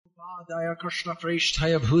Daya Krishna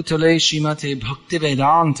Prashtaya Bhutale Shrimate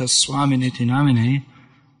Bhaktivedanta Swaminiti Namine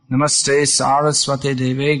Namaste Sarasvati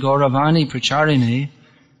Deve Gauravani Pracharine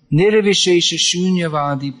Nirvishesha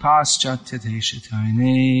Shunyavadi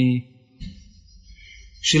Paschatyadeshatarine.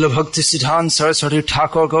 Srila Bhaktisiddhanta Sarasvati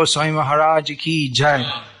Thakura Goswami Maharaj Ki Jai.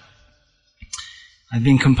 I've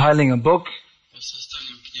been compiling a book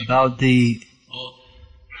about the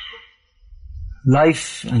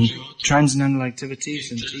life and transcendental activities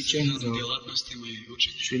and teachings of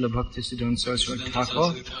Srila Bhaktisiddhanta Sarasvati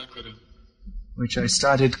Thakura, which I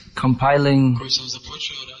started compiling,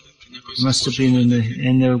 must have been in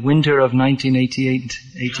the winter of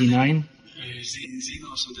 1988-89,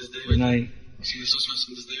 when I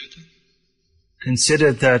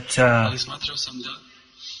considered that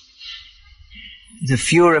the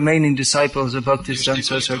few remaining disciples of Bhaktisiddhanta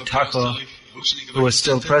Sarasvati Thakura who are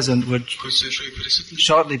still present would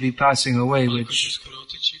shortly be passing away, which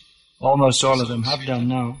almost all of them have done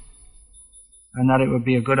now, and that it would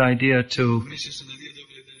be a good idea to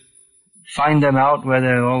find them out where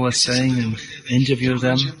they're always saying and interview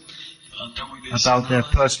them about their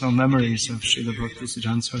personal memories of Srila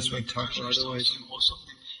Bhaktisiddhanta Sarasvati Thakura. Otherwise,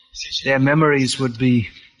 their memories would be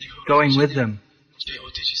going with them.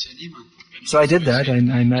 So I did that. I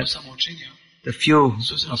met the few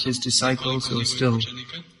of his disciples who were still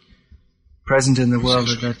present in the world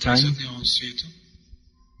at that time.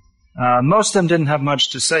 Most of them didn't have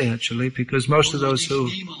much to say, actually, because most of those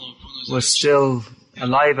who were still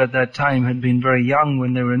alive at that time had been very young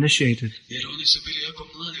when they were initiated.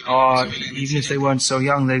 Or even if they weren't so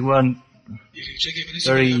young, they weren't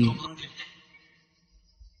very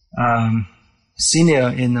senior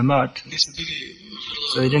in the mutt,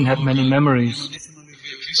 so they didn't have many memories.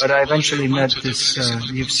 But I eventually met this,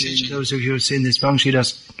 those of you who have seen this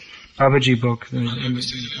Vangshidas Babaji book,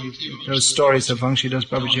 those stories of Vangshidas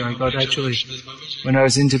Babaji I got actually when I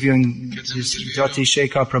was interviewing this Jyoti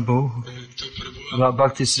Shekhar Prabhu about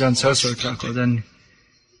Bhaktisiddhanta Sarasvati Thakura. Then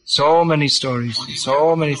so many stories,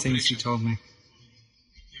 so many things he told me.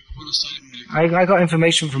 I got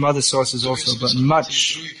information from other sources also, but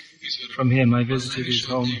much from him. I visited his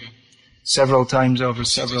home several times over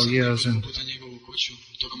several years, and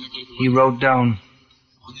he wrote down.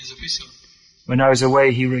 When I was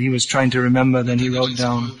away, he was trying to remember, then he wrote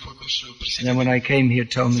down. And then when I came, he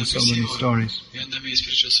had told me so many stories.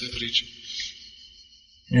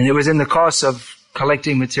 And it was in the course of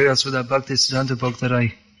collecting materials for that Bhaktisiddhanta book that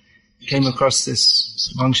I came across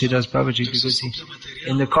this Vangshidas Babaji, because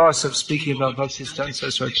in the course of speaking about Bhaktisiddhanta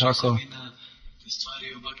Sarasvati Thakura,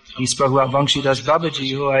 he spoke about Vangshidas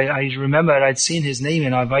Babaji, who I remember I'd seen his name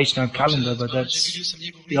in our Vaishnava calendar, but that's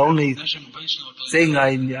the only thing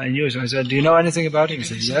I knew. So I said, "Do you know anything about him?" He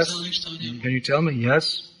said, "Yes." "Can you tell me?"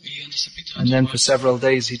 "Yes." And then for several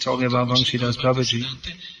days he told me about Vangshidas Babaji.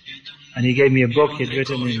 And he gave me a book he'd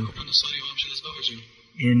written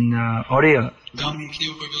in Oriya.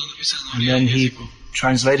 And then he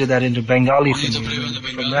translated that into Bengali for me. And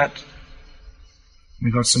from that,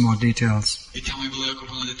 we got some more details.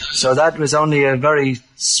 So that was only a very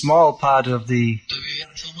small part of the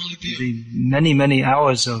many, many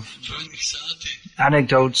hours of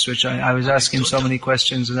anecdotes, which I was asking so many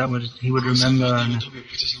questions, and he would remember. And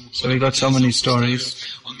so we got so many stories.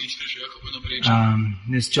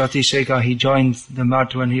 This Jyoti Shekhar, he joined the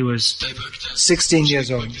mutt when he was 16 years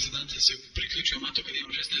old.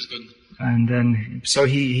 And then, so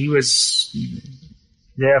he was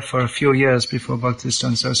there for a few years before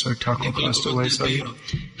Bhaktisiddhanta Sarasvati Thakura passed away. So he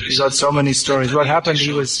got so many stories. What happened,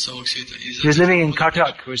 he was living in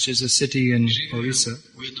Cuttack, which is a city in Orissa,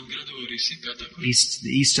 the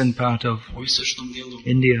eastern part of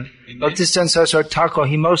India. Bhaktisiddhanta Sarasvati Thakura,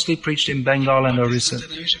 he mostly preached in Bengal and Orissa.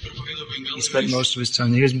 He spent most of his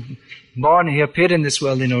time. He was born, he appeared in this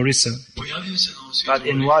world in Orissa, but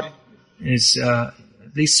in what is at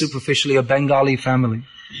least superficially a Bengali family.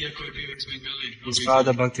 His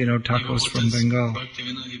father, Bhaktivinoda Thakur, was from Bengal.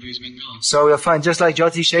 So you'll find, just like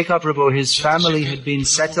Jyoti Shekhar Prabhu, his family had been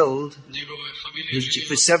settled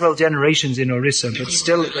for several generations in Orissa, but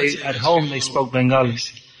still at home they spoke Bengali.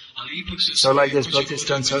 So like this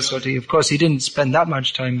Bhaktisiddhanta Sarasvati, of course he didn't spend that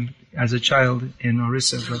much time as a child in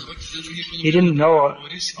Orissa, but he didn't know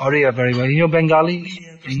Oriya very well. He knew Bengali,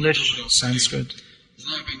 English, Sanskrit,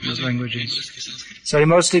 those languages. So he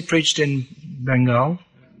mostly preached in Bengal,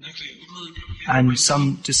 and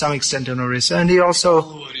to some extent in Orissa, and he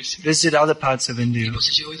also visited other parts of India.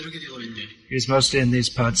 He was mostly in these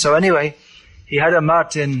parts. So anyway, he had a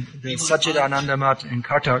mutt in the Satchidananda mutt in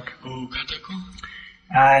Cuttack,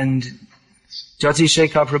 and Jyoti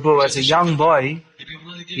Shekhar Prabhu, as a young boy,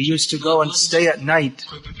 he used to go and stay at night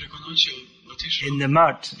in the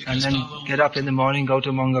mat and then get up in the morning, go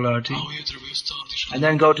to Mangalarti, and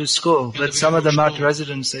then go to school. But some of the mat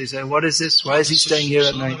residents, they say, what is this? Why is he staying here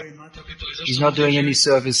at night? He's not doing any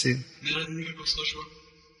service here.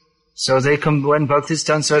 So when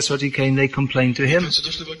Bhaktisiddhanta Saraswati came, they complained to him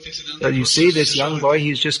that you see this young boy,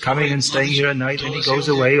 he's just coming and staying here at night and he goes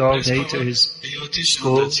away all day to his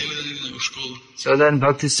school. So then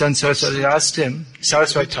Bhaktisiddhanta Saraswati asked him,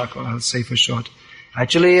 Saraswati Thakura, I'll say for short.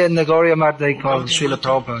 Actually in the Gauriya Math they call Srila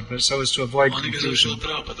Prabhupada, but so as to avoid confusion,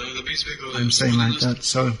 I'm saying like that.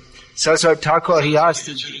 So Saraswati Thakura, he asked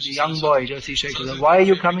the young boy, Jyoti Shekhar, why are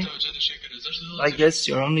you coming like this?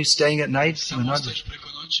 You're only staying at night?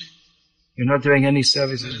 You're not doing any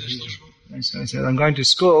services. So I said, I'm going to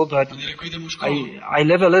school, but I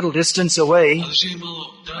live a little distance away.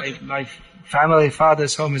 My family,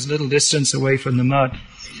 father's home is a little distance away from the mud.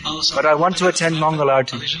 But I want to attend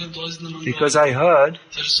Mangalarti because I heard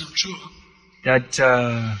that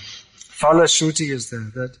Phala Shruti is there,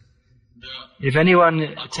 that if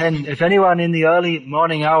anyone in the early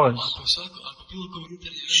morning hours,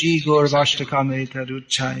 Shri Gaurvashtakam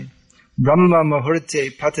Etaruchai, Brahma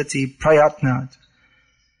Muhurte Patati Prayatnat,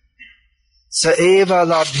 Sa Eva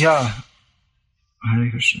Labhya, Hare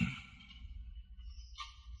Krishna,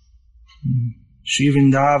 Shri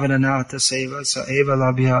Vrindavananatha Seva Sa Eva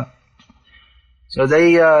Labhya. So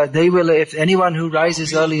they will, if anyone who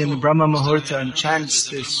rises early in the Brahma Muhurta and chants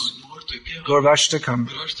this Gaurvashtakam,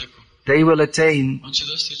 they will attain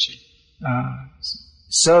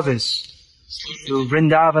service to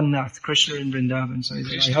Vrindavanath, Krishna in Vrindavan. So I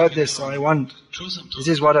heard this, so this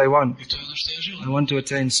is what I want. I want to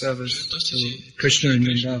attain service to Krishna in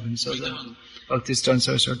Vrindavan. So Bhaktisiddhanta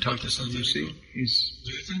Saraswati Thakura, so you see,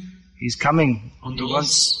 he's coming. He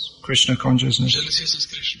wants Krishna consciousness.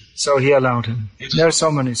 So he allowed him. There are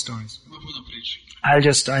so many stories. I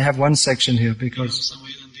have one section here because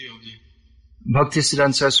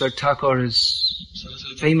Bhaktisiddhanta Saraswati Thakura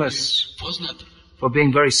is famous for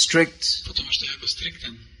being very strict.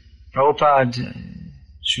 Prabhupada,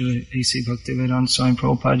 Srila A.C. Bhaktivedanta Swami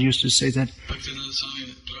Prabhupada used to say that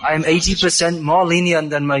I am 80% more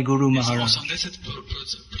lenient than my Guru Maharaj.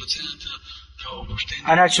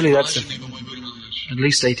 And actually that's at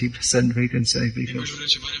least 80% we can say,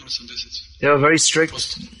 because they were very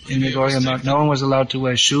strict in the Gauriya Math. No one was allowed to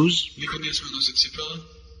wear shoes.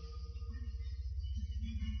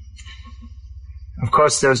 Of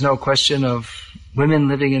course, there was no question of women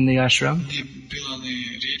living in the ashram.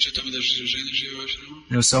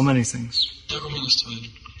 There were so many things.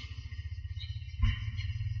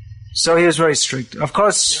 So he was very strict. Of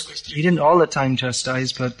course, he didn't all the time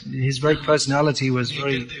chastise, but his very personality was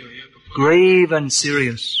very grave and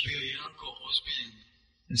serious.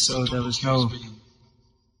 So there was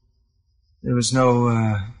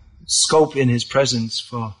no scope in his presence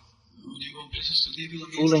for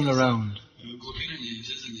fooling around.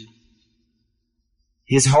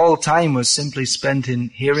 His whole time was simply spent in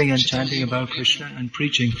hearing and chanting about Krishna and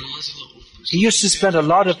preaching. He used to spend a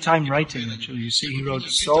lot of time writing, actually. You see, he wrote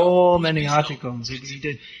so many articles.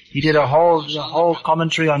 He did the whole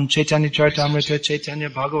commentary on Chaitanya Charitamrita, Chaitanya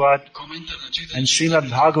Bhagavat, and Srimad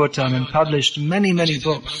Bhagavatam, and published many, many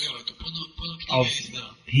books.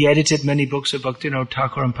 He edited many books of Bhaktivinoda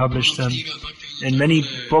Thakur and published them. In many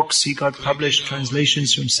books he got published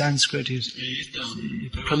translations from Sanskrit. He's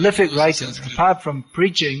a prolific writer. Apart from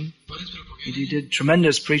preaching, he did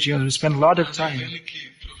tremendous preaching. He spent a lot of time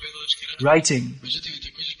writing.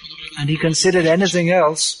 And he considered anything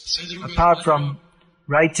else, apart from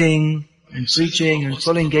writing and preaching and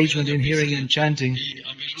full engagement in hearing and chanting,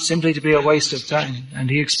 simply to be a waste of time. And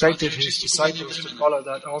he expected his disciples to follow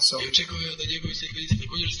that also.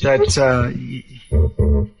 That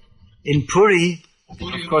in Puri,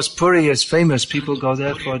 of course Puri is famous, people go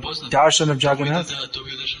there for darshan of Jagannath,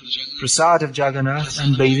 prasad of Jagannath,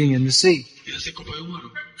 and bathing in the sea.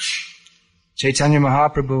 Chaitanya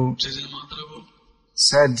Mahaprabhu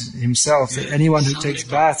said himself that anyone who takes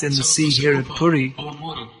bath in the sea here at Puri,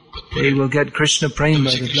 they will get Krishna prema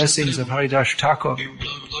by the blessings of Haridas Thakur,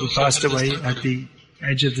 who passed away at the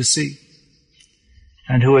edge of the sea,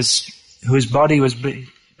 and whose body was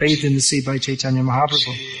bathed in the sea by Chaitanya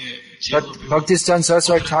Mahaprabhu. But Bhaktisiddhanta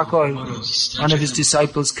Saraswati Thakura, one of his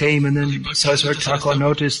disciples came, and then Saraswati Thakura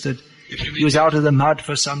noticed that he was out of the mud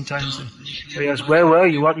for some time. So he asked, where were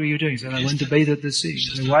you? What were you doing? He said, I went to bathe at the sea.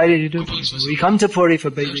 He said, why did you do that? He said, we come to Puri for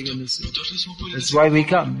bathing in the sea. That's why we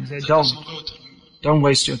come. He said, don't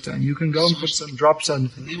waste your time. You can go and put some drops on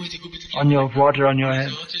your water on your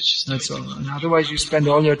head. That's all. And otherwise you spend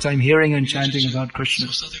all your time hearing and chanting about Krishna.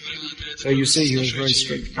 So you see, he was very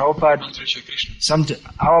strict. Our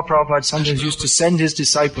Prabhupada sometimes used to send his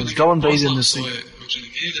disciples, go and bathe in the sea.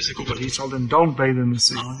 But he told them, don't bathe in the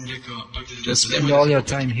sea. Just spend all your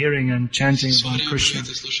time hearing and chanting about Krishna.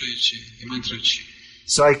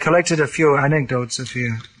 So I collected a few anecdotes of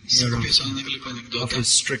his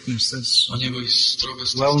strictness.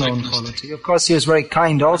 That's a well-known quality. Of course, he was very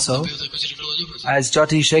kind also. As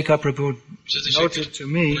Jati Shekhar Prabhu noted to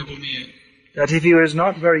me, that if he was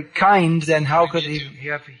not very kind, then how could he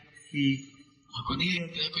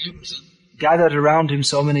gathered around him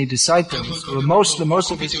so many disciples? Well, most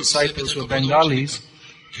of his disciples were Bengalis.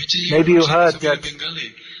 Maybe you heard that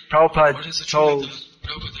Prabhupada told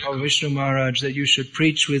Vishnu Maharaj that you should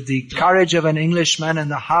preach with the courage of an Englishman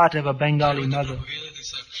and the heart of a Bengali mother.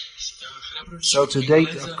 So to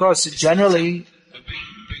date, of course, generally,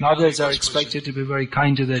 mothers are expected to be very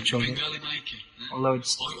kind to their children. Although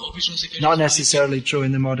it's not necessarily true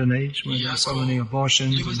in the modern age, where there are so many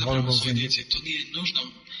abortions and horrible things.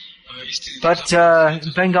 But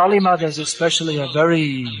Bengali mothers especially are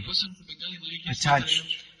very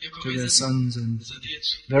attached to their sons and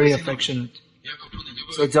very affectionate.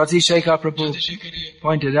 So Jati Shekhar Prabhu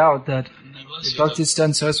pointed out that if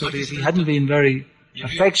Bhaktisiddhanta Saraswati, if he hadn't been very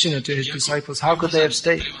affectionate to his disciples, how could they have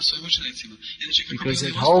stayed? Because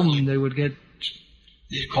at home they would get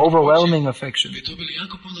overwhelming affection.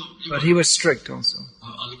 But he was strict also.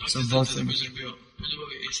 So both things.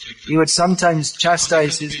 He would sometimes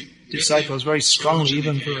chastise his disciples very strongly,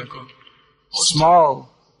 even for a small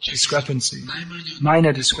discrepancy,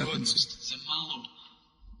 minor discrepancy.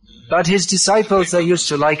 But his disciples, they used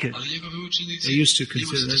to like it. They used to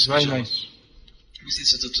consider it very nice.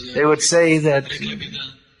 They would say that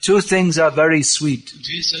two things are very sweet.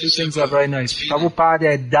 Two things are very nice.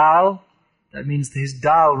 Prabhupada dal, that means his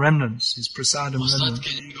dal remnants, his prasadam remnants.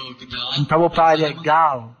 And Prabhupada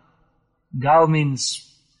gal. Gal means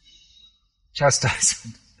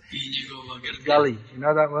chastisement. Gali, you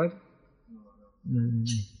know that word?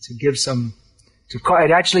 To give some,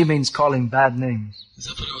 it actually means calling bad names.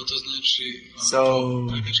 So,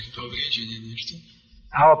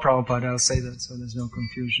 our Prabhupada, I'll say that so there's no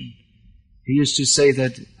confusion. He used to say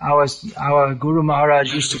that our Guru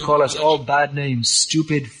Maharaj used to call us all bad names,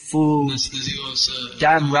 stupid, fool,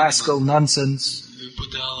 damn rascal, nonsense.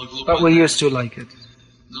 But we used to like it.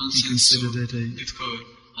 He considered it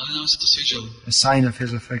a sign of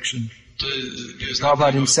his affection.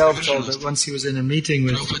 Prabhupada himself told that once he was in a meeting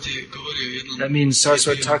with, that means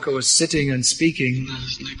Saraswati Thakur was sitting and speaking,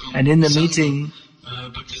 and in the meeting,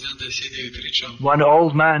 one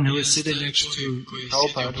old man who was sitting next to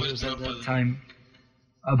Prabhupada, who was at that time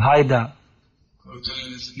Abhaida,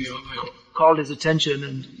 called his attention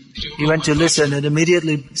and he went to listen, and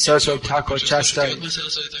immediately Saraswati Thakur chastised.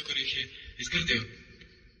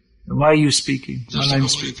 Why are you speaking while I'm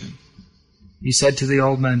speaking? He said to the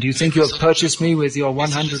old man, do you think you have purchased me with your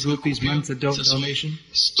 100 rupees month donation?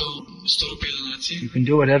 You can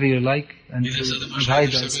do whatever you like. And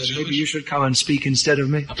Abhaida said, maybe you should come and speak instead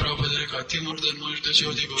of me.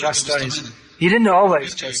 Chastise. He didn't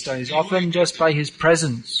always chastise, often just by his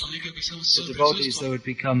presence. The devotees, they would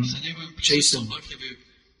become chastened.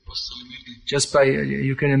 Just by,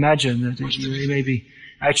 you can imagine that he may be.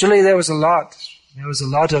 Actually, there was a lot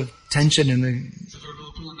of tension in the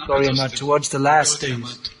Gauriya Math towards the last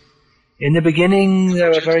days. In the beginning, they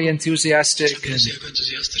were very enthusiastic and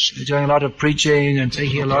doing a lot of preaching and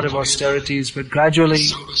taking a lot of austerities, but gradually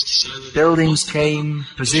buildings came,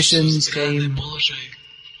 positions came,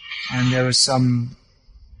 and there was some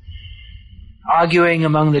arguing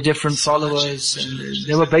among the different followers, and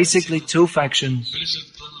there were basically two factions.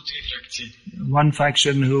 One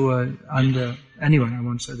faction who were under, anyway, I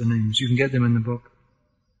won't say the names, you can get them in the book.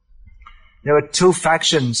 There were two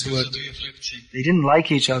factions who they didn't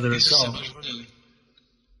like each other at all.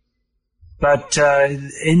 But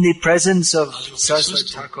in the presence of Saraswati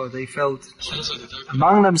Thakur, they felt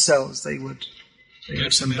among themselves they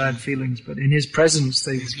had some bad feelings, but in his presence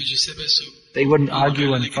they wouldn't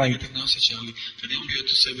argue and fight.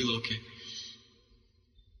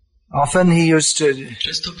 Often he used to,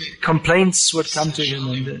 complaints would come to him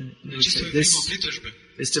and they would say,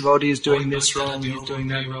 this devotee is doing this wrong, he's doing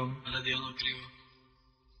that wrong.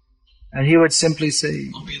 And he would simply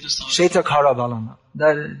say, Sheta khara balana.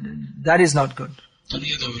 That is not good.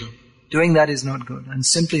 Doing that is not good. And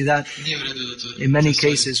simply that, in many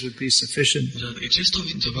cases, would be sufficient.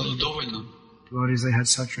 Devotees, they had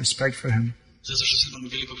such respect for him.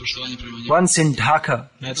 Once in Dhaka,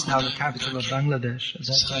 that's now the capital of Bangladesh, at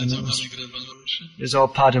that time it was all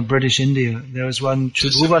part of British India, there was one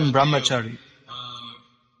Tribhuvan Brahmachari.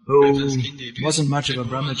 who wasn't much of a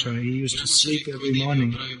brahmachari. He used to sleep every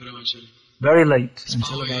morning, very late,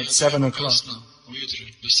 until about 7 o'clock.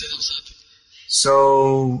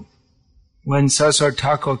 So, when Saraswati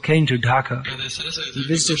Thakura came to Dhaka, he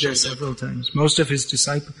visited there several times. Most of his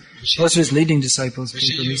leading disciples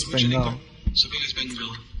came from East Bengal.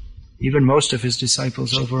 Even most of his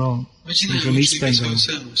disciples overall came from East Bengal,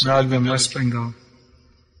 rather than West Bengal.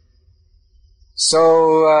 So,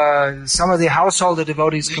 some of the householder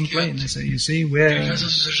devotees complain. They say, you see, we're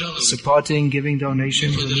supporting, giving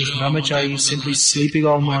donations, and this brahmachari is simply sleeping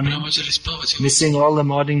all morning, missing all the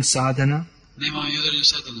morning sadhana.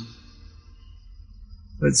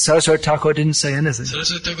 But Saraswati Thakura didn't say anything.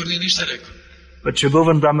 But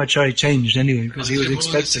Tribhuvan Brahmachari changed anyway, because he was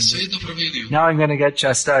expecting it. Now I'm going to get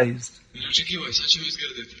chastised.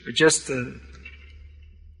 But just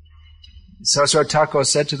Saraswati Thakura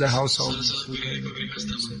said to the household,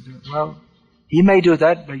 well, he may do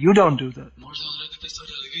that, but you don't do that.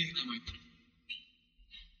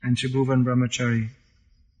 And Tribhuvan Brahmachari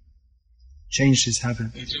changed his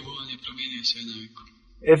habit.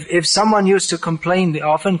 If someone used to complain,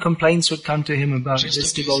 often complaints would come to him about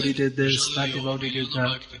this devotee did this, that devotee did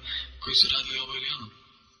that.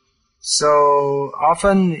 So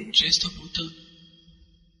often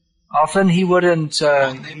he wouldn't,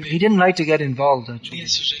 he didn't like to get involved actually.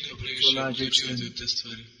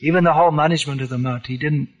 Even the whole management of the mat, he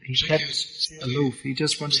kept aloof. He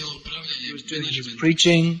just he was doing his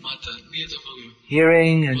preaching,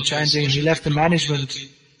 hearing and chanting. He left the management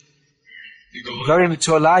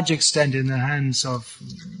to a large extent in the hands of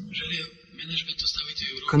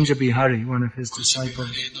Kunja Bihari, one of his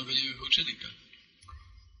disciples.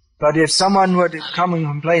 But if someone were to come and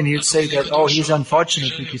complain, he would say that, oh, he's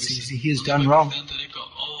unfortunate because he has done wrong.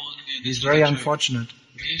 He's very unfortunate.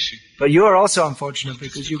 But you are also unfortunate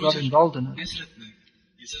because you got involved in it.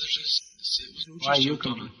 Why you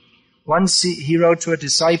complaining? Once he wrote to a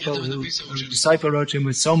disciple wrote to him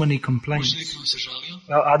with so many complaints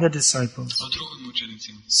about other disciples.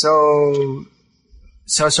 So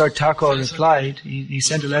Saraswati Thakura replied, he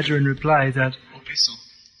sent a letter in reply that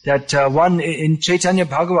one, in Chaitanya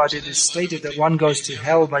Bhagavad it is stated that one goes to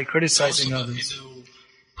hell by criticizing others.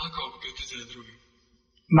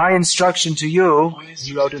 My instruction to you,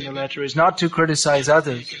 he wrote in the letter, is not to criticize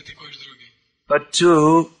others, but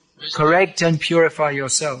to correct and purify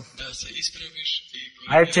yourself.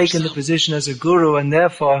 I have taken the position as a guru, and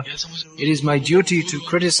therefore it is my duty to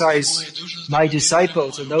criticize my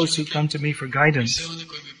disciples and those who come to me for guidance.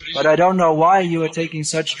 But I don't know why you are taking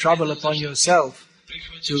such trouble upon yourself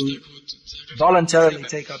to voluntarily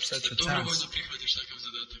take up such a task.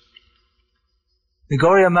 The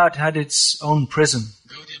Gaudiya Math had its own prison.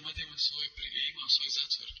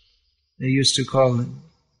 They used to call it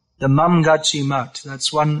the Mamgachi Math.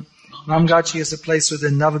 That's one. Mamgachi is a place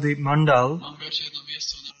within Navadvip Mandal,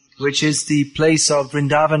 which is the place of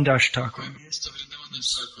Vrindavan Das Thakur,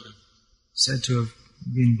 said to have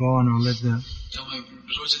been born or lived there.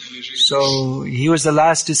 So he was the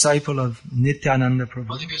last disciple of Nityananda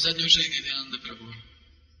Prabhu.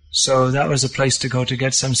 So that was a place to go to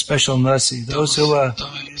get some special mercy. Those who were the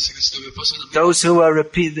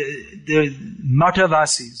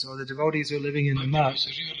Matavasis, or the devotees who were living in the mat,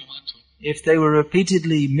 if they were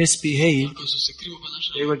repeatedly misbehaved,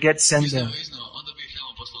 they would get sent there.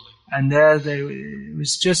 And there it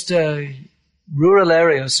was just a rural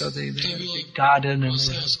area, so they had a big garden and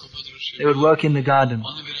they would work in the garden.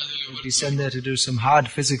 They'd be sent there to do some hard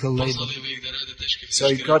physical labor. So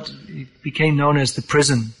it became known as the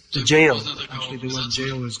prison, the jail. Actually the word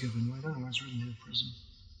jail was given. I don't know what's written here, prison.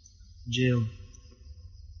 Jail.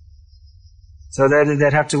 So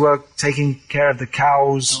they'd have to work taking care of the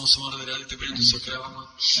cows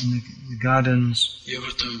and the gardens.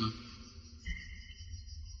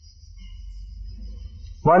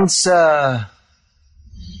 Once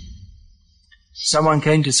someone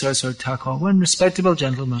came to Saraswati Thakura, one respectable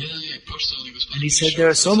gentleman, and he said, there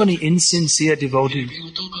are so many insincere devotees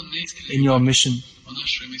in your mission.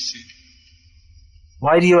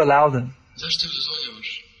 Why do you allow them?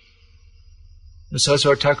 The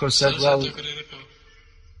Saraswati Thakura said, well,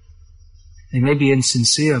 they may be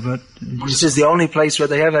insincere, but this is the only place where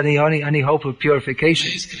they have any hope of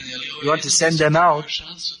purification. You want to send them out,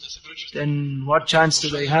 then what chance do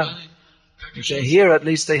they have? If they're here, at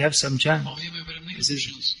least they have some chance.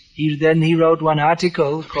 Then he wrote one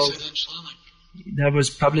article that was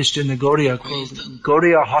published in the Gaudiya called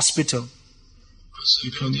Gaudiya Hospital.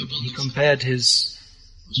 He compared his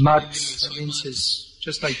mat, that means his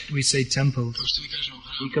just like we say temple.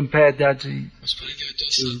 He compared that to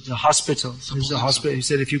the hospital. This is the hospital. He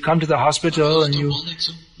said, if you come to the hospital and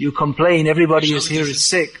you complain, everybody is here is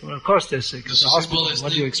sick. Well, of course they're sick. It's a hospital.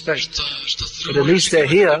 What do you expect? But at least they're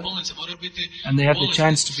here, and they have the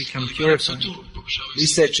chance to become purified.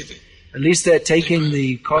 At least they're taking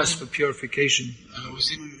the course for purification.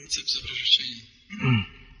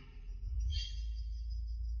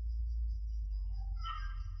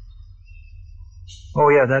 Oh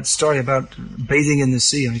yeah, that story about bathing in the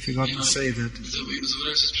sea, I forgot to say that.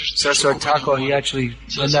 Saraswati Thakura, he actually,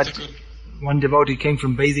 when that one devotee came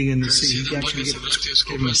from bathing in the sea, he actually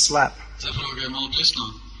gave him a slap.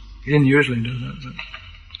 He didn't usually do that,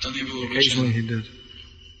 but occasionally he did.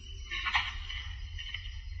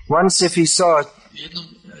 Once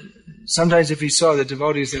sometimes if he saw the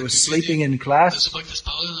devotees that were sleeping in class,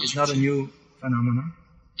 it's not a new phenomenon.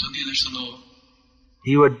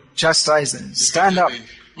 He would chastise them. Stand up.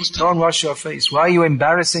 Don't wash your face. Why are you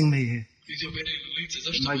embarrassing me here?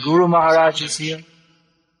 My Guru Maharaj is here.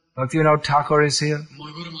 Bhaktivinoda Thakur is here.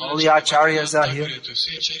 All the acharyas are here.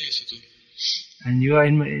 And you are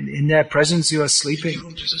in their presence, you are sleeping.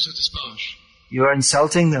 You are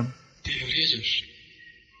insulting them.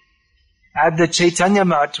 At the Chaitanya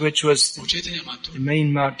Mat, which was the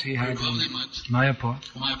main mat he had in Mayapur,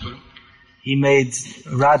 he made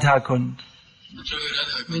Radha Kund.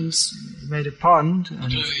 Means he made a pond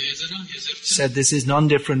and said this is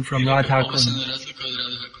non-different from Radha Kund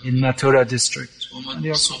in Mathura district. And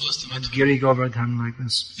he also had Giri Govardhan like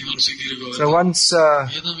this. So once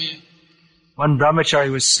one brahmachari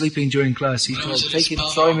was sleeping during class, he told,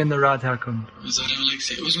 throw him in the Radha Kund.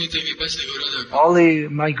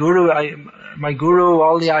 My guru,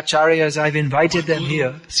 all the acharyas, I've invited them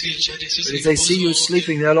here. But if they see you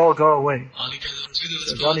sleeping, they'll all go away.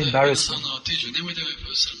 So don't embarrass them.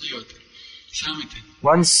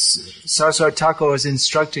 Once Saraswati Thakura was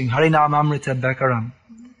instructing Harinam Amrita Bekaram,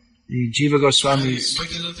 the Jiva Goswami's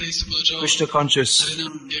Krishna conscious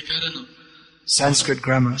Sanskrit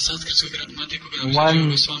grammar.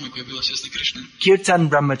 One Kirtan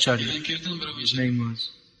Brahmachari, his name was.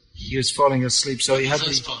 He was falling asleep, so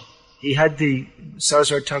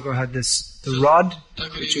Saraswati Thakura had the rod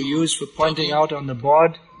which you use for pointing out on the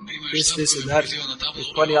board, this and that. He's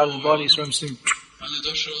pointing out on the board, he's from sleep.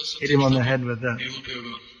 Hit him on the head with that.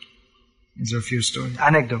 These are a few stories,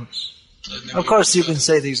 anecdotes. Of course, you can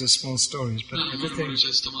say these are small stories, but everything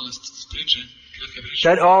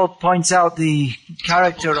that all points out the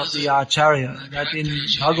character of the Acharya. That in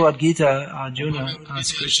Bhagavad Gita, Arjuna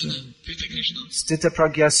asked Krishna, Stita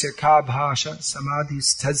pragyasya ka bhasha samadhi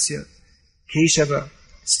sthasya keshava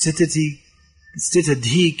stitadhi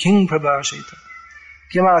king prabhashita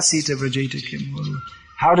kimasita vrajeta kim.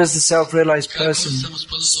 How does the self-realized person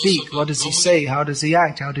speak? What does he say? How does he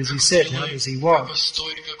act? How does he sit? How does he walk?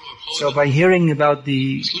 So by hearing about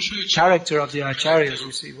the character of the Acharyas,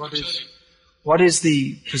 we see what is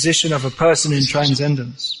the position of a person in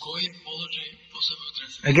transcendence.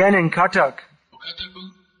 Again in Cuttack,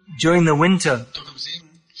 during the winter,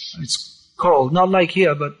 it's cold, not like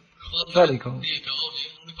here, but fairly cold.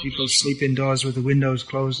 People sleep indoors with the windows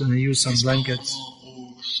closed and they use some blankets.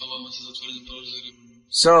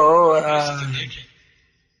 So,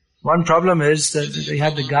 one problem is that they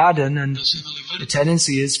had the garden and the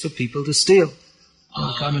tendency is for people to steal.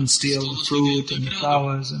 They'll come and steal the fruit and the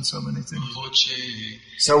flowers and so many things.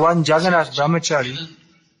 So one Jagannath Brahmachari,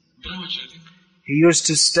 he used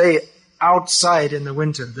to stay outside in the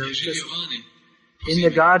winter. There was just, in the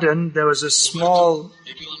garden, there was a small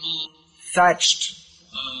thatched,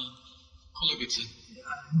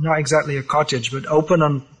 not exactly a cottage, but open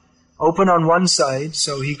on one side,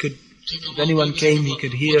 so he could, if anyone came, he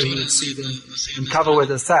could hear, he would see them, and cover with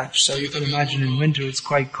a thatch. So you can imagine in winter it's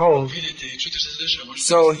quite cold.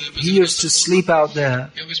 So he used to sleep out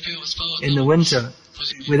there in the winter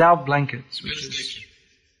without blankets, which is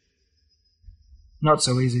not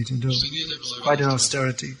so easy to do. It's quite an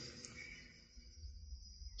austerity.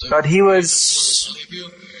 But he was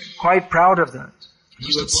quite proud of that.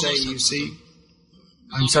 He would say, you see,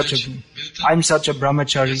 I'm such a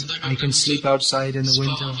brahmachari, I can sleep outside in the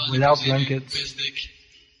winter without blankets.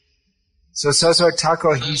 So Saraswati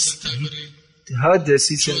Thakura, he heard this,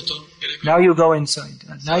 he said, now you go inside.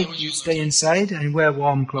 At night you stay inside and wear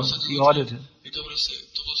warm clothes. He ordered him.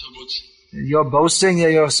 You're boasting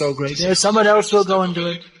that you're so great. Someone else will go and do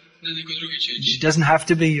it. It doesn't have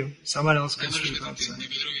to be you. Someone else can sleep outside.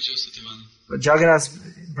 But Jagannath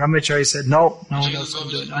Brahmachari said, no one else can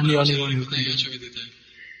do it. I'm the only one who can do it.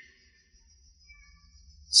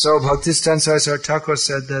 So Bhaktisiddhanta Sarasvati Thakura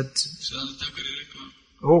said that,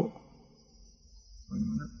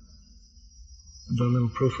 a little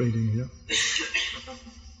proofreading here.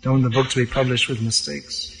 Don't want the book to be published with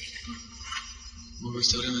mistakes.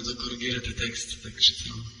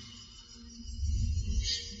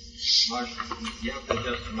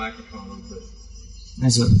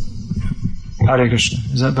 Is it? Hare Krishna.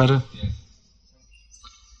 Is that better? Yeah.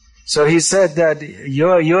 So he said that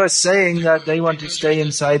you're saying that they want to stay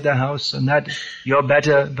inside the house and that you're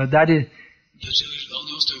better, but that is,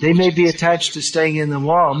 they may be attached to staying in the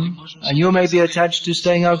warm and you may be attached to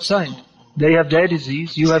staying outside. They have their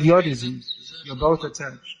disease, you have your disease. You're both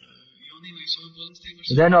attached.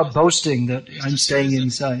 But they're not boasting that I'm staying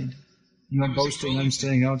inside. You are boasting I'm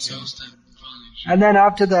staying outside. And then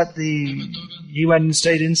after that, he went and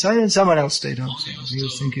stayed inside and someone else stayed outside. He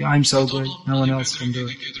was thinking, I'm so good, no one else can do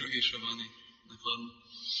it.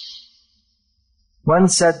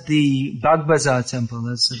 Once at the Bagh Bazaar temple,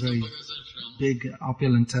 that's a very big,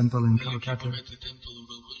 opulent temple in Calcutta.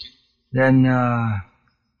 Then the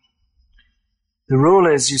rule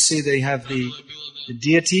is, you see, they have the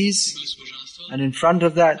deities, and in front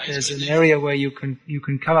of that there's an area where you can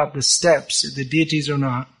come up the steps. The deities are in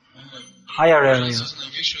a higher area.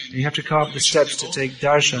 You have to come up the steps to take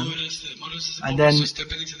darshan. And then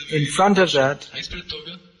in front of that,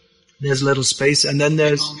 there's a little space, and then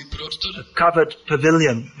there's a covered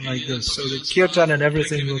pavilion like this. So the kirtan and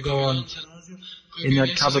everything will go on in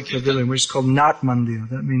that covered pavilion, which is called Nat Mandir.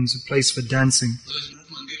 That means a place for dancing.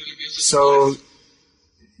 So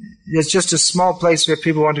there's just a small place where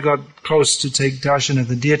people want to go close to take darshan of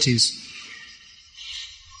the deities.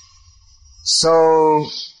 So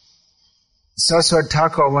Saraswati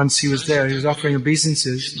Thakura, once he was there, he was offering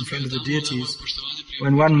obeisances in front of the deities,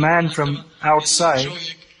 when one man from outside,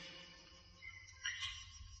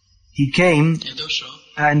 he came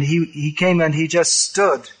and he just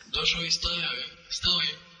stood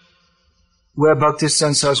where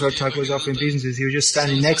Bhaktisiddhanta Sarasvati Thakura was offering obeisances. He was just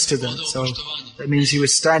standing next to them. So that means he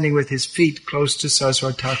was standing with his feet close to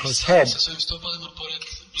Sarasvati Thakura's head.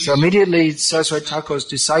 So immediately Sarasvati Thakura's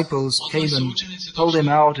disciples came and pulled him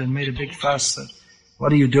out and made a big fuss.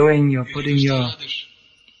 What are you doing? You're putting your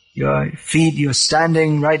feet, you're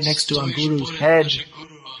standing right next to our Guru's head.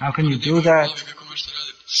 How can you do that?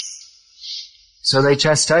 So they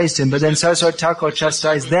chastised him, but then Sarasvati Thakura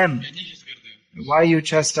chastised them. Why are you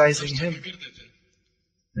chastising him?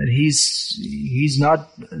 That he's not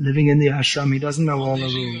living in the ashram, he doesn't know all the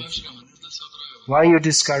rules. Why are you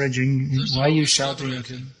discouraging him? Why are you shouting at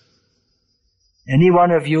him? Any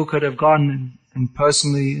one of you could have gone and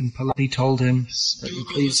personally and politely told him that you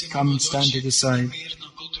please come and stand to the side.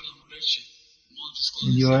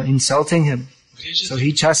 And you are insulting him. So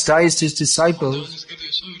he chastised his disciples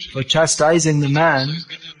for chastising the man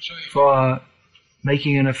for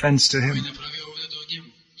making an offense to him.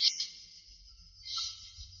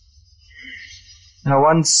 Now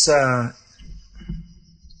once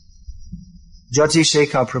Jyoti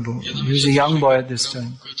Shekhar Prabhu, he was a young boy at this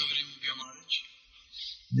time.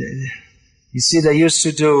 You see, they used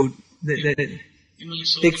to do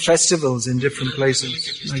big festivals in different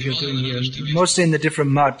places, like you're doing here. Mostly in the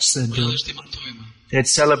different mats they'd do. They'd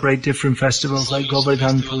celebrate different festivals like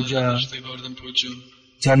Govardhan Puja,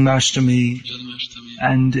 Janmashtami,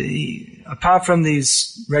 and apart from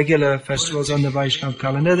these regular festivals on the Vaishnava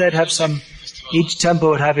calendar, they'd have each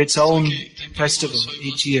temple would have its own festival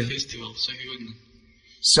each year.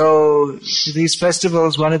 So these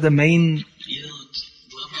festivals, one of the main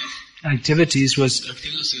activities was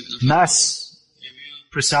mass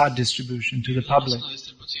prasad distribution to the public.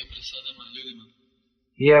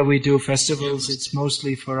 Here we do festivals, it's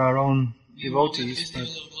mostly for our own devotees, but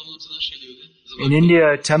in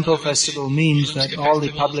India, a temple festival means that all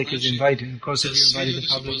the public is invited. Of course, if you invited the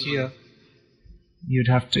public here, you'd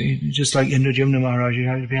have to, just like Indrajumna Maharaj, you'd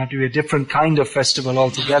have to be a different kind of festival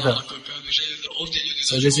altogether.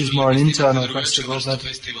 So this is more an internal festival, but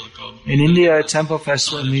in India, a temple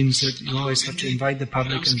festival means that you always have to invite the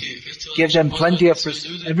public and give them plenty of,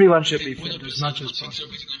 everyone should be fed as much as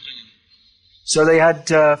possible. So they had,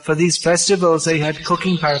 for these festivals, they had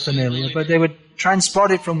cooking paraphernalia, but they would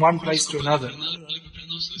transport it from one place to another.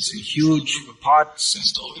 Huge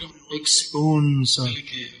pots, big spoons. So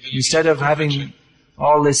instead of having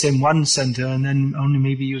all this in one center and then only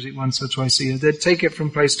maybe use it once or twice a year, they'd take it from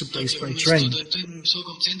place to place by train.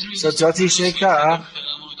 So Jyoti Shekhar,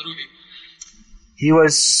 he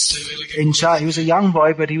was in charge. He was a young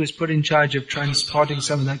boy, but he was put in charge of transporting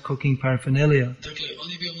some of that cooking paraphernalia.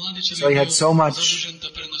 So he had so much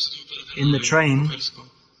in the train,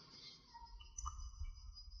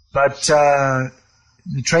 but the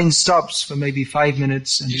train stops for maybe 5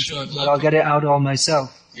 minutes, and he thought, well, I'll get it out all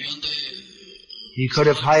myself. He could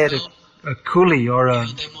have hired coolie or a...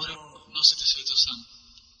 What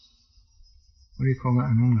do you call that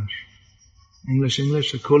in English?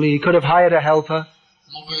 English, a coolie. He could have hired a helper.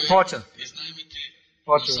 Porter.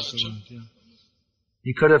 Porter is the word, yeah.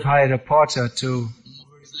 He could have hired a porter to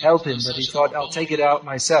help him, but he thought, I'll take it out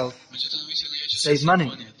myself, save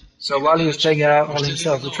money. So while he was taking it out all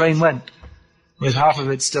himself, the train went, with half of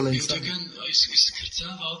it still inside.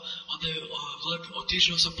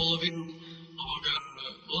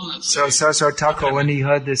 So Saraswati Thakura, when he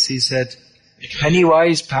heard this, he said, penny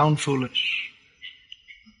wise, pound foolish.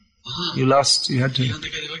 You had to...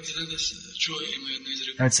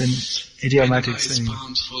 That's an idiomatic saying.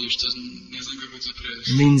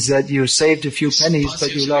 It means that you saved a few pennies,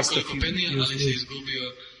 but you lost a few...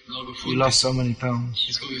 You lost so many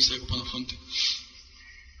pounds.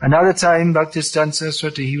 Another time, Bhaktisiddhanta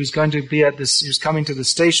Saraswati, he was coming to the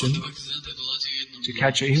station to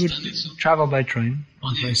catch he would travel by train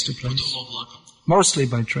from place to place. Mostly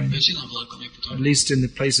by train. At least in the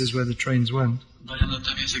places where the trains went.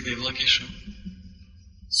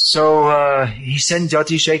 So he sent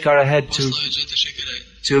Jyoti Shekhar ahead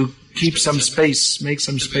to keep some space, make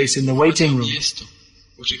some space in the waiting room.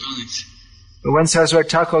 But when Saraswati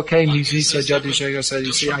Thakura came, he said, Jyoti Shekhar said,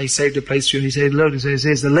 you see, I saved a place for you. He said, look, it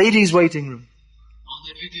says the ladies' waiting room.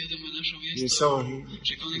 He was so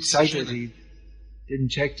excited, he didn't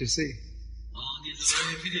check to see.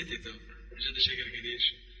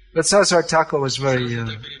 But Saraswati Thakura was very...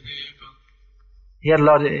 he had a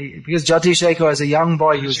lot because Jyoti Shekhar as a young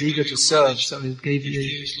boy, he was eager to serve, so he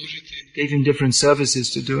gave him different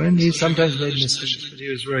services to do, and he sometimes made mistakes, but he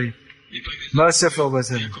was very merciful with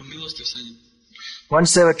him.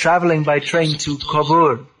 Once they were traveling by train to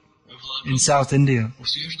Kovur in South India,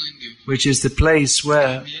 which is the place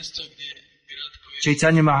where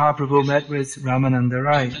Chaitanya Mahaprabhu met with Ramananda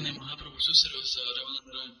Rai.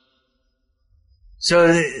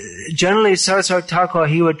 So generally Saraswati Thakura,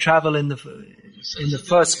 he would travel in the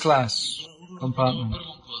first class compartment.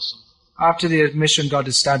 After the admission got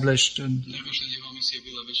established and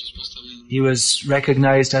he was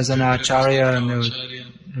recognized as an acharya and there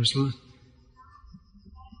was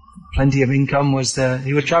plenty of income was there.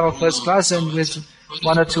 He would travel first class and with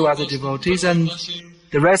one or two other devotees, and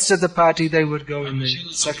the rest of the party, they would go in the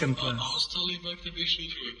second class.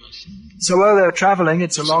 So while they were traveling,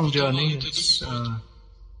 it's a long journey. It's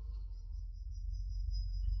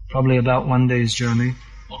probably about 1 day's journey.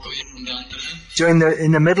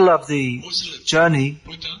 In the middle of the journey,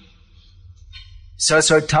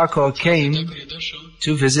 Saraswati Thakura came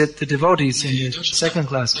to visit the devotees in the second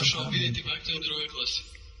class compartment.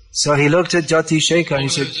 So he looked at Jyoti Shekhar and he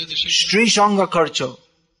said, Shri Shanga Karcho,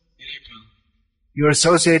 you're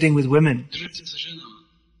associating with women.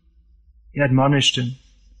 He admonished him.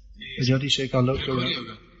 Jyoti Shekhar looked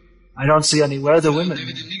around. I don't see any. Where are the women?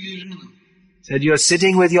 He said, you're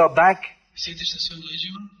sitting with your back.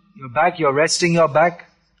 You're resting your back.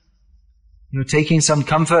 You're taking some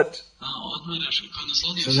comfort.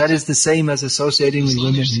 So that is the same as associating with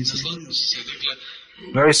women, he said.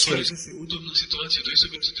 Very strict.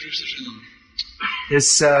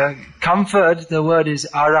 This comfort, the word is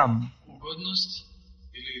aram.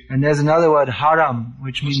 And there's another word, haram,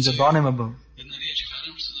 which means abominable.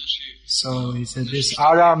 So he said, this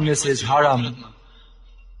aram, this is haram.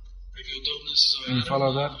 Can you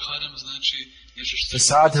follow that? The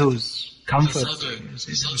sadhus, comfort,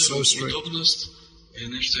 is so strict.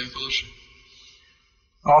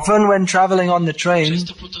 Often when traveling on the train,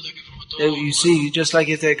 you see, just like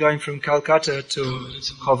if they're going from Calcutta to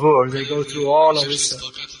Kovur, they go through all Orissa.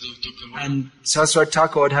 And Saraswati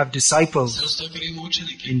Thakura would have disciples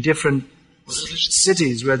in different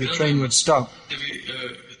cities where the train would stop.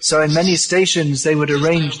 So in many stations they would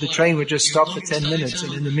arrange, the train would just stop for 10 minutes,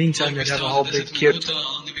 and in the meantime they'd have a whole big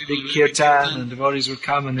kirtan, and devotees would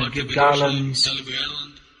come and they'd give garlands.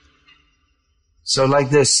 So like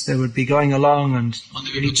this, they would be going along, and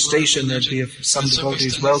in each station there'd be some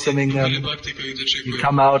devotees welcoming them. He'd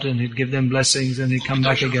come out and he'd give them blessings, and he'd come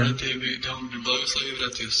back again.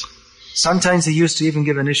 Sometimes he used to even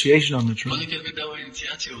give initiation on the train.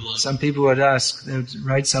 Some people would ask, they would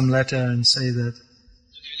write some letter and say that,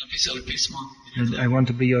 I want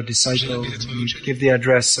to be your disciple, and he'd give the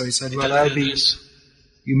address. So he said, well, you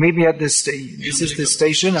meet me at this station, this is the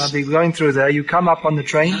station, I'll be going through there, you come up on the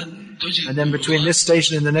train, and then between this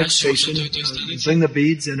station and the next station, bring the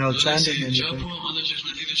beads and I'll chant and then you go.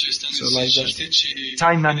 So like that.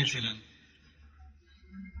 Time management.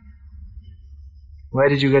 Where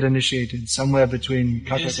did you get initiated? Somewhere between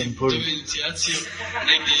Kathak and Puri.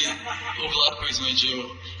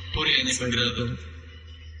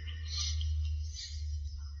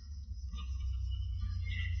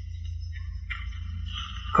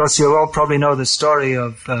 Of course, you all probably know the story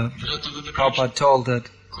of Prabhupada told that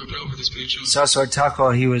Saraswati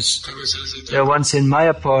Thakura, he was there once in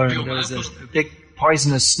Mayapur, and there was a big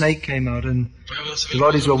poisonous snake came out, and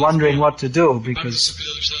devotees were wondering what to do, because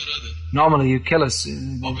normally you kill a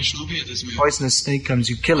poisonous snake comes,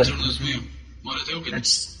 you kill it.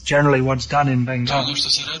 That's generally what's done in Bengal.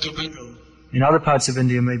 In other parts of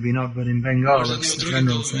India maybe not, but in Bengal that's the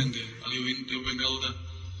general thing.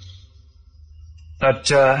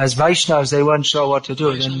 But as Vaishnavas, they weren't sure what to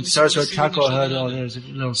do. Then Saraswati Thakura heard, oh, there's a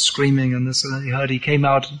little screaming and this and that. He heard, he came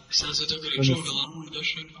out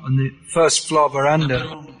on the first floor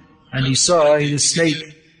veranda and he saw the snake.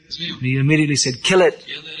 And he immediately said, kill it.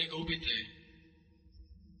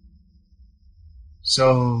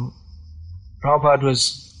 So Prabhupada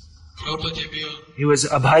was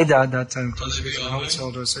Abhaida at that time, because he was a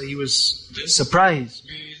householder, so he was surprised.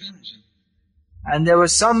 And there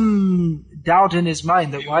was some doubt in his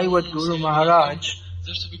mind that why would Guru Maharaj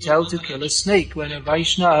tell to kill a snake when a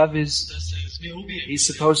Vaishnava he's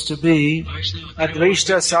supposed to be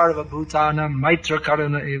Advaishta Sarva Bhutana Maitra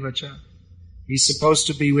Karuna Evacha. He's supposed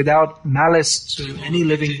to be without malice to any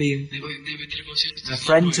living being, a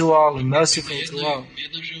friend to all and merciful to all.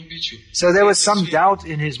 So there was some doubt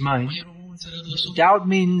in his mind. Doubt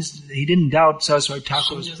means he didn't doubt Saraswati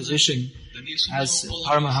Thakura's position as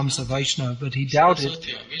Paramahamsa Vaishnava, but he doubted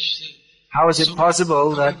how is it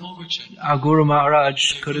possible that our Guru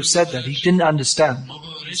Maharaj could have said that. He didn't understand.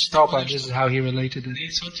 Prabhupada, this is how he related it.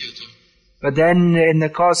 But then in the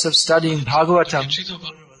course of studying Bhagavatam,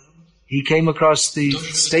 he came across the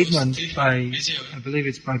statement by, I believe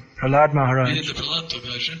it's by Prahlad Maharaj,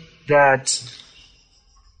 that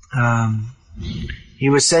he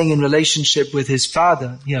was saying in relationship with his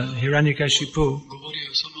father, Hiranyakashipu.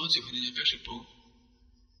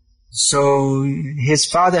 So his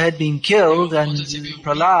father had been killed, and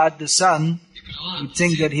Prahlad, the son, would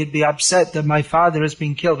think that he'd be upset that my father has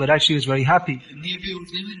been killed, but actually he was very happy.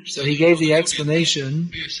 So he gave the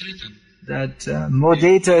explanation that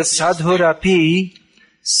modeta sadhurapi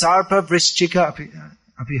sarpa vrishchika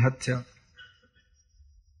apihatya.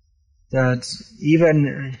 That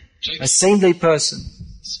even a saintly person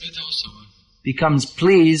becomes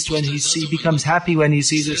pleased when becomes happy when he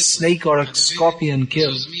sees a snake or a scorpion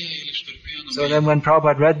killed. So then when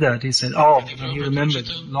Prabhupada read that, he said, oh, and he remembered,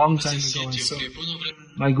 long time ago I saw,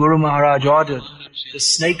 my Guru Maharaj ordered, the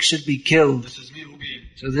snake should be killed.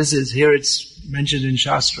 So here it's mentioned in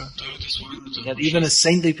Shastra, that even a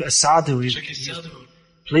saintly, a sadhu, he's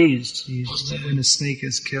pleased when a snake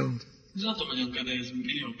is killed.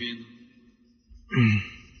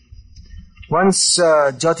 Once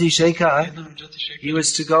Jyoti Shekhar, he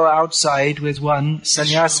was to go outside with one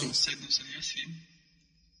sannyasi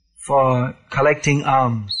for collecting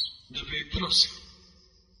alms.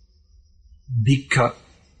 Bhikha.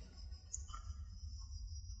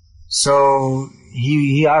 So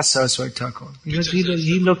he asked Saraswati Thakura, because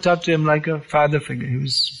he looked up to him like a father figure. He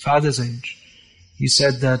was father's age. He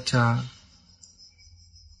said that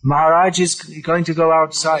Maharaj is going to go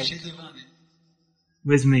outside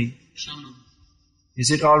with me. Is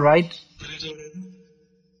it all right?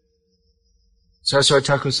 Saraswati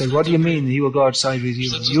Thakura said, what do you mean he will go outside with you?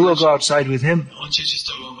 You will go outside with him.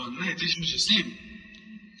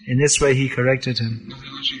 In this way he corrected him.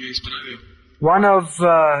 One of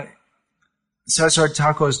Saraswati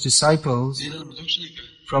Thakura's disciples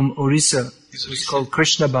from Orissa was called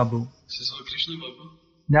Krishna Babu.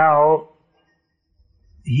 Now,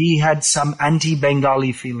 he had some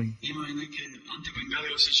anti-Bengali feeling.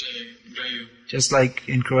 Just like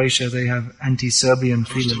in Croatia they have anti-Serbian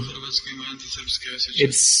feeling.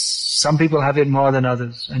 Some people have it more than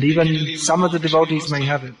others. And even some of the devotees may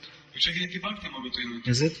have it.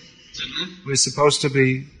 Is it? We're supposed to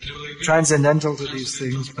be transcendental to these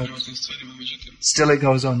things, but still it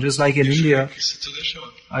goes on. Just like in India,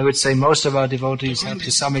 I would say most of our devotees have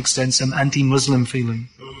to some extent some anti-Muslim feeling.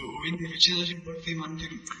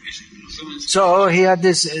 So he had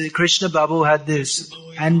this, Krishna Babu had this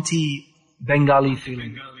anti-Bengali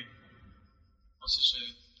feeling.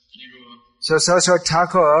 So Saraswati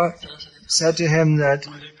Thakura said to him that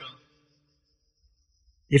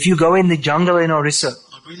if you go in the jungle in Orissa,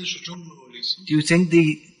 do you think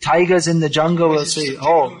the tigers in the jungle will say,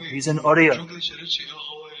 oh, he's an Oriya.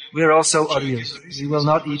 We're also Oriyas. We will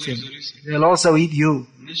not eat him. They'll also eat you.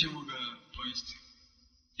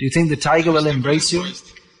 Do you think the tiger will embrace you?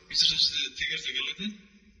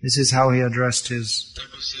 This is how he addressed his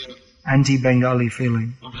anti-Bengali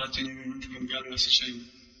feeling.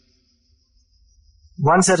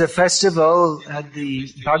 Once at a festival at the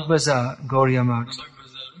Bagh Bazaar, Gauriya Math,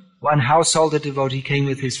 one householder devotee came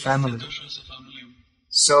with his family.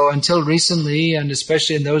 So until recently, and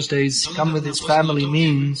especially in those days, come with his family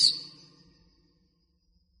means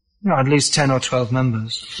at least 10 or 12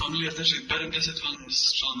 members.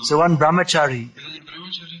 So one brahmachari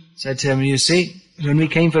said to him, you see, when we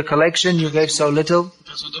came for collection, you gave so little,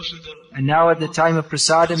 and now at the time of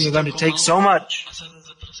prasadam, you're going to take so much.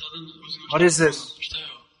 What is this?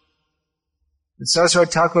 And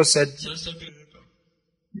Saraswati Thakur said,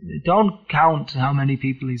 don't count how many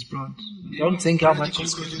people he's brought. Don't think how much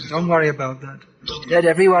he's given. Don't worry about that. Let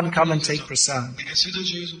everyone come and take prasad.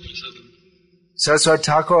 Saraswati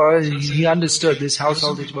Thakur, he understood this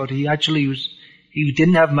household devotee. He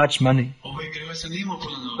didn't have much money.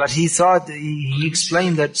 But he thought, he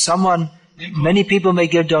explained that many people may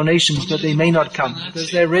give donations, but they may not come. Because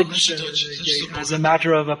they're rich, as a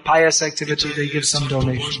matter of a pious activity, they give some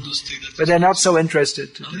donations. But they're not so interested.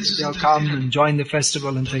 They'll come and join the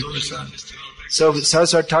festival and take prasad. So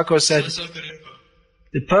Saraswati Thakur said,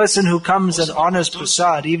 the person who comes and honors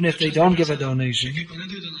prasad, even if they don't give a donation,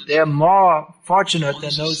 they are more fortunate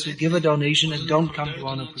than those who give a donation and don't come to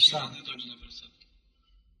honor prasad.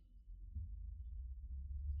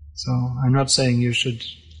 So I'm not saying you should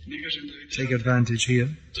take advantage here,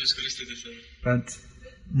 but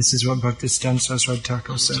this is what Bhaktisiddhanta Sarasvati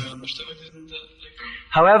Thakura said.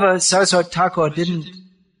 However, Saraswati Thakur didn't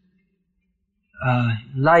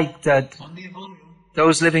like that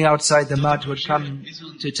those living outside the mat would come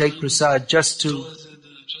to take prasad just to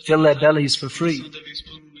fill their bellies for free.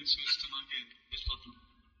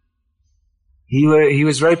 He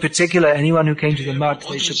was very particular. Anyone who came to the mat,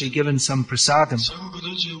 they should be given some prasadam.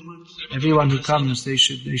 Everyone who comes, they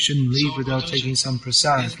shouldn't leave without taking some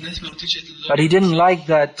prasad. But he didn't like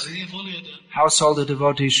that householder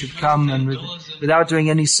devotees should come and without doing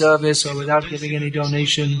any service or without giving any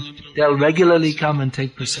donation, they'll regularly come and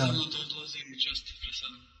take prasad.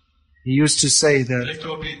 He used to say that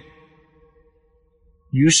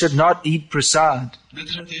you should not eat prasad.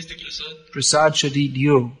 Prasad should eat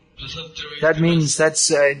you. That means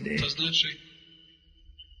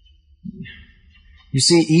you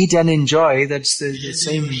see, eat and enjoy, that's the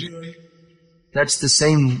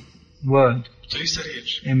same word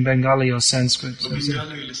in Bengali or Sanskrit.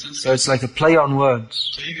 So it's like a play on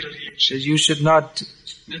words. So you should not,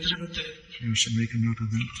 you should make a note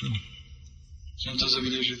of that too.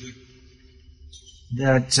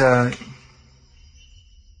 That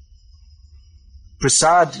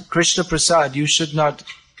prasad, Krishna prasad, you should not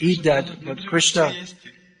eat that, but Krishna,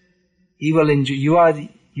 He will enjoy.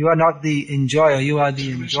 You are not the enjoyer, you are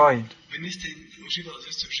the enjoyed.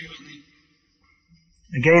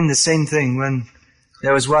 Again, the same thing when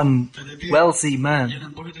there was one wealthy man.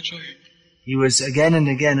 He was again and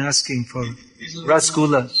again asking for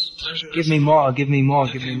rasgullas. Give me more, give me more,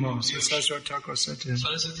 give me more. So Saraswati Thakur said to him,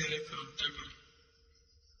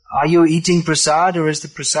 are you eating prasad or is the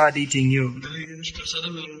prasad eating you?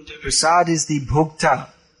 Prasad is the bhukta.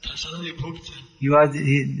 You are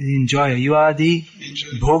the enjoyer. You are the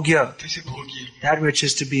bhogya. That which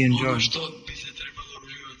is to be enjoyed.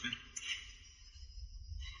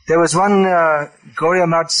 There was one Gauriya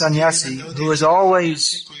Math sannyasi who was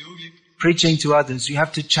always preaching to others. You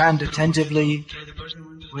have to chant attentively.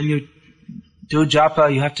 When you do japa,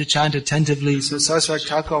 you have to chant attentively. So Saraswati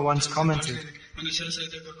Thakur once commented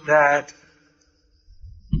that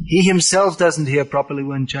he himself doesn't hear properly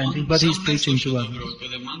when chanting, but he's preaching to others.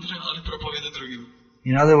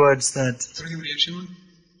 In other words, that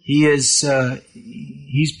he's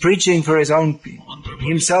preaching for his own,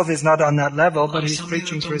 himself is not on that level, but he's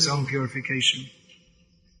preaching for his own purification.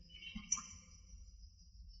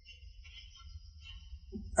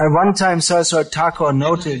 At one time, Saraswati Thakur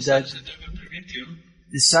noted that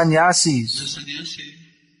the sannyasis,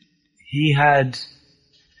 he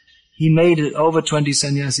made over 20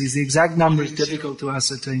 sannyasis. The exact number is difficult to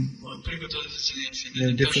ascertain. There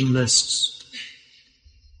are different lists.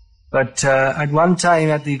 But at one time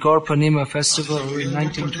at the Gaur Purnima festival in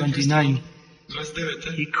 1929,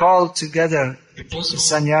 he called together the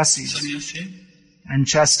sannyasis and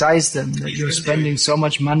chastised them that you're spending so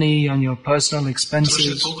much money on your personal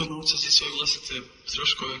expenses.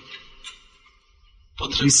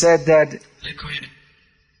 He said that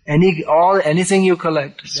anything you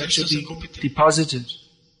collect, that should be deposited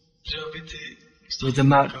with the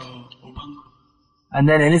mat. And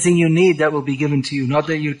then anything you need, that will be given to you, not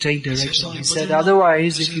that you take directly. He said,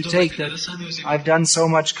 otherwise, if you take that, I've done so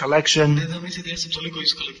much collection,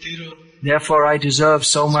 therefore I deserve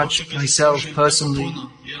so much myself personally.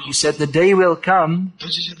 He said, the day will come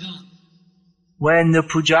when the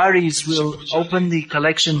pujaris will open the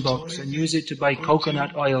collection box and use it to buy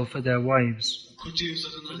coconut oil for their wives'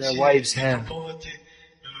 hair.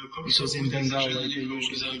 Because in Bengal they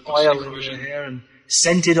usually put oil in their hair and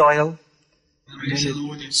scented oil, and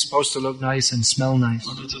then it's supposed to look nice and smell nice.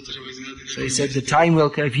 So he said the time will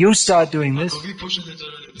come, if you start doing this,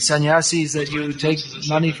 sannyasis that you take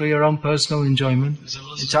money for your own personal enjoyment,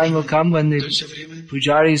 the time will come when the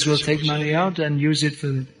pujaris will take money out and use it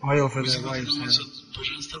for oil for their wives' hair.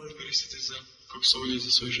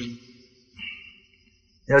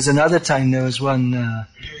 There was another time, there was one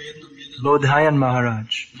Bodhayan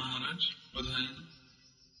Maharaj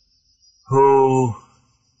who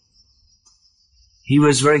he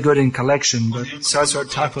was very good in collection, but Saraswati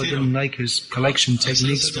Thakura didn't like his collection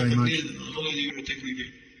techniques very much.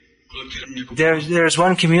 There's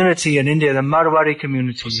one community in India, the Marwari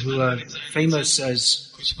community, who are famous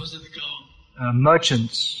as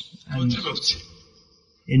merchants, and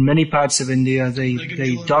in many parts of India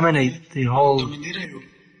they dominate the whole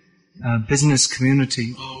business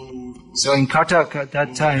community. So in Cuttack at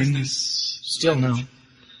that time, still now,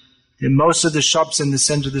 most of the shops in the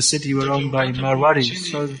center of the city were owned by Marwaris.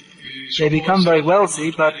 So they become very wealthy,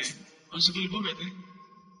 but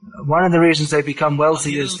one of the reasons they become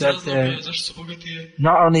wealthy is that they're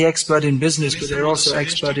not only expert in business, but they're also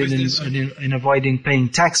expert in avoiding paying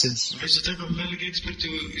taxes.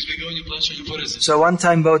 So one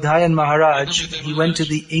time Bodhayan Maharaj, he went to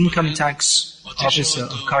the income tax officer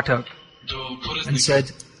of Cuttack and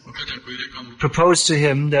proposed to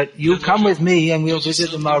him that you come with me and we'll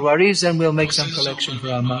visit the Marwaris and we'll make some collection for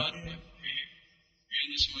our mat.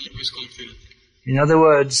 In other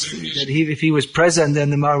words, that if he was present, then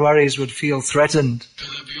the Marwaris would feel threatened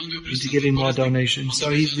into giving more donations. So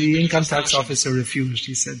the income tax officer refused.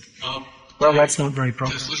 He said, well, that's not very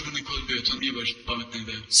proper.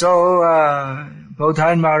 So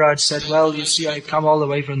Bodhayan Maharaj said, well, you see, I come all the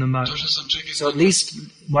way from the mat. So at least,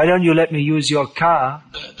 why don't you let me use your car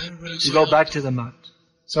to go back to the mat?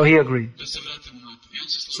 So he agreed.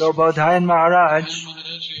 So Bodhayan Maharaj,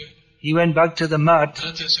 he went back to the mat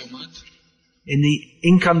in the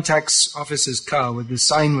income tax officer's car, where the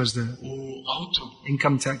sign was there,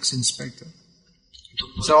 income tax inspector.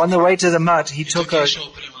 So on the way to the mat, he took a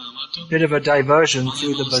bit of a diversion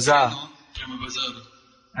through the bazaar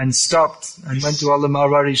and stopped and went to all the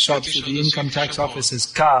Marwari shops with the income tax officer's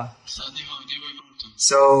car.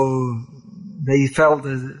 So they felt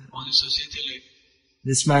that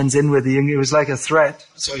this man's in with it was like a threat.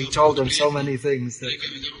 So he told them so many things that,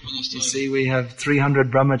 you see, we have 300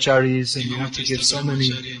 brahmacharis and you have to give so many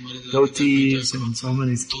dhotis and so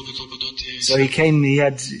many. So he came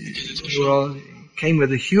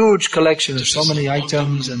with a huge collection of so many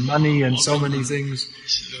items and money and so many things.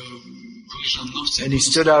 And he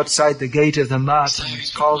stood outside the gate of the mat and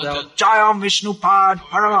he called out, Jayam Vishnupad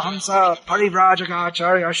Paramahamsa Parivrajaka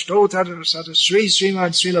Ashtotar Sri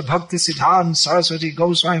Srimad Srila Bhaktisiddhanta Sarasvati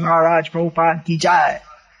Goswami Maharaj Prabhupada Ki Jai.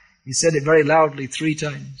 He said it very loudly 3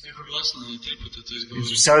 times.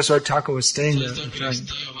 Saraswati Thakura was staying there at the time.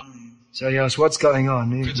 So he asked, what's going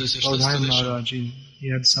on? He was Bodhayan Maharaj.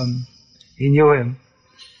 He knew him.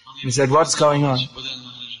 He said, what's going on?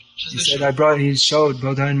 He said, he showed,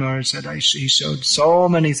 Bodhayan Maharaj said, he showed so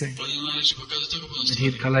many things that he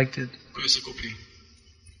had collected.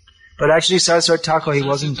 But actually Saraswati Thakura, he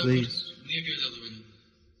wasn't pleased.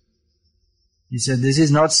 He said, this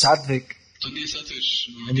is not sattvic.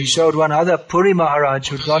 And he showed one other Puri Maharaj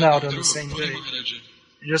who had gone out on the same day.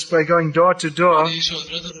 Just by going door to door,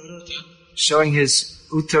 showing his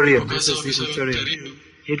uttariyam. This is the uttariyam.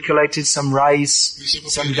 He'd collected some rice,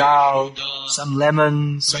 some dal, some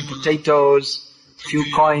lemon, some potatoes, a few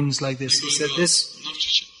coins like this. He said, this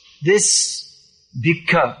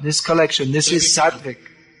bhikha, this collection, this is sattvic.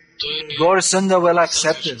 Gaurasundar will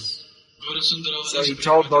accept this. So he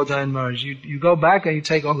told Bodhayan Maharaj, you go back and you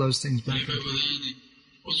take all those things back.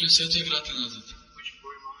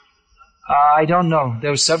 I don't know.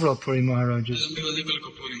 There were several Puri Maharajas.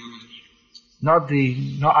 Not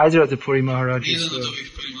either of the Puri Maharajas were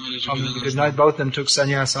common, because not both of them took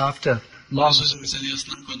sannyas after long.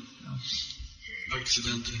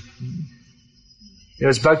 There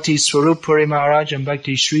was Bhakti Swarup Puri Maharaj and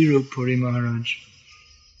Bhakti Sri Rup Puri Maharaj.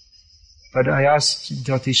 But I asked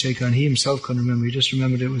Dhoti Shekhar and he himself couldn't remember. He just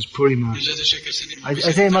remembered it was Puri Maharaj. I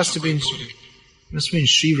think it must have been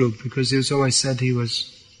Sri Rup, because he was always said he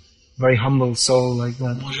was a very humble soul like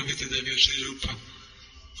that.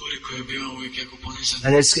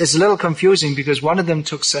 And it's a little confusing because one of them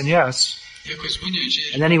took sannyas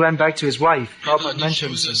And then he went back to his wife. Prabhupada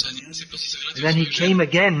mentions it. And then he came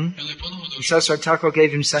again, and Saraswati Thakur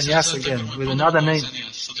gave him sannyas again, with another name.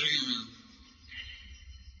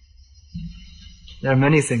 There are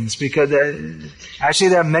many things, because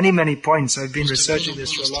there are many points. I've been researching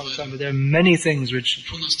this for a long time, but there are many things which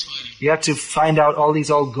you have to find out. All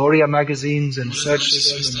these old Gauriya magazines and search for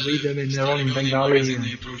them and read them, and they're all in Bengali.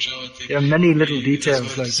 There are many little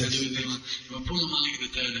details like this.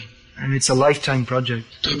 And it's a lifetime project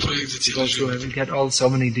to go through it. We get so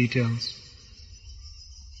many details.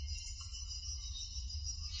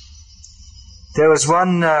 There was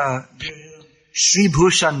one Sri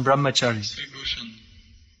Bhushan Brahmachari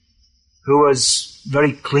who was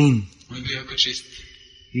very clean.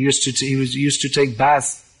 He used to take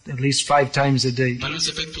bath at least 5 times a day.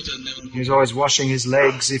 He was always washing his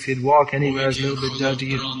legs. If he'd walk anywhere a little bit dirty,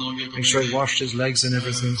 he'd make sure he washed his legs and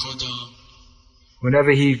everything.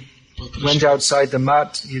 Whenever he went outside the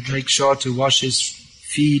mat, he'd make sure to wash his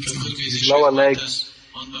feet, his lower legs.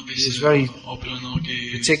 He was very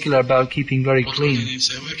particular about keeping very clean.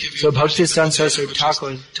 So Bhaktisiddhanta Sarasvati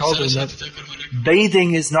Thakura told him that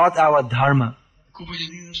bathing is not our dharma.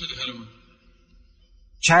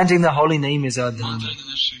 Chanting the holy name is our dharma.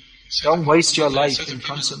 Don't waste your life in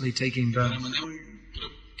constantly taking bath.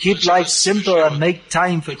 Keep life simple and make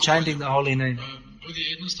time for chanting the holy name.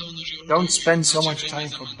 Don't spend so much time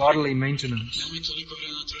for bodily maintenance.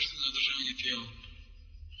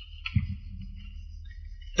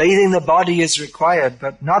 Bathing the body is required,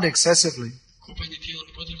 but not excessively.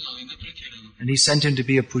 And he sent him to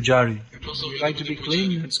be a pujari. If you like to be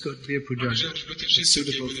clean, that's good. Be a pujari. It's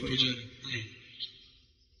suitable for you.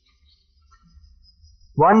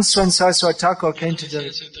 Once when Saraswati Thakur came to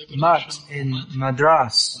the mat in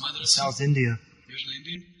Madras, South India,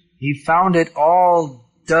 he found it all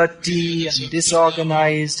dirty and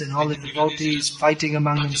disorganized and all the devotees fighting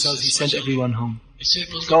among themselves. He sent everyone home.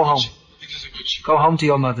 Go home. Go home to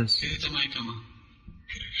your mothers.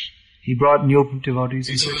 He brought new devotees.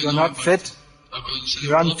 He said, you're not fit.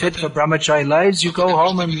 You're unfit for brahmachari lives. You go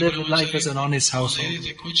home and live life as an honest household.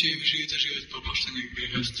 He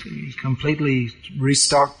completely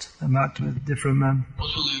restocked the mat with different men.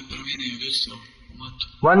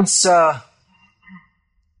 Once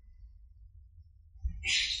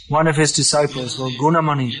one of his disciples,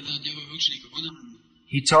 Gunamani,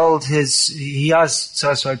 he asked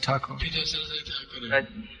Saraswati Thakur that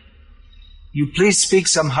you please speak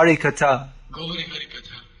some Harikatha.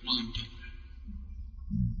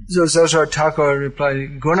 So Saraswati Thakur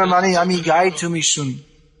replied, Gunamani, ami gai tumi shun.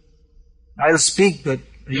 I'll speak, but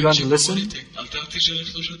are you going to listen?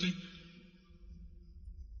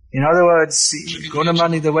 In other words,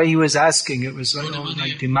 Gunamani, the way he was asking, it was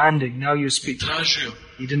like demanding, now you speak.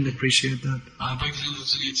 He didn't appreciate that.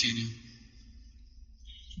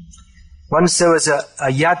 Once there was a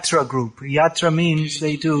yatra group. Yatra means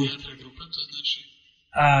they do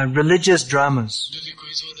religious dramas.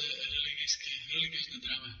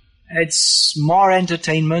 It's more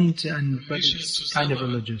entertainment, but it's kind of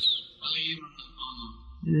religious.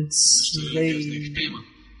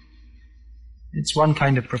 It's one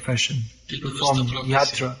kind of profession to perform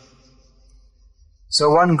yatra.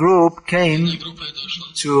 So one group came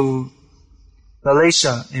to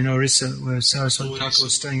Malaysia in Orissa, where Saraswati Thakur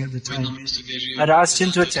was staying at the time, and asked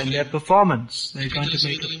him to attend their performance. They're going to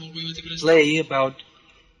make a play about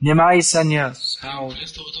Nimai Sannyas, how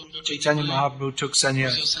Chaitanya Mahaprabhu took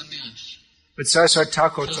sannyas. But Saraswati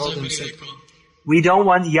Thakur told them, said, we don't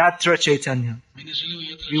want Yatra Chaitanya.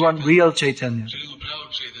 We want real Chaitanya.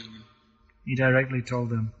 He directly told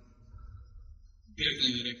them.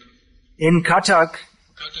 In Kathak,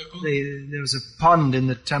 there was a pond in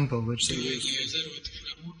the temple which they used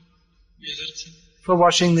for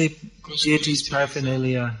washing the deity's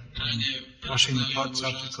paraphernalia, washing the pots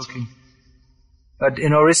after cooking. But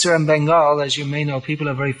in Orissa and Bengal, as you may know, people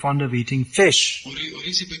are very fond of eating fish.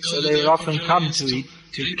 So they would often come to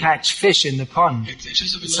catch fish in the pond.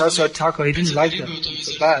 Saraswati Thakur, he didn't like that. It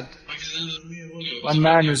was bad. One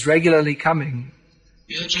man was regularly coming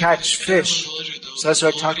to catch fish.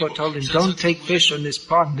 Saraswati Thakur told him, don't take fish from this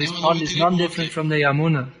pond. This pond is none different from the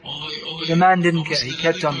Yamuna. The man didn't care. He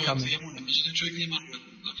kept on coming.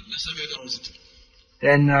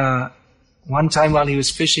 Then one time while he was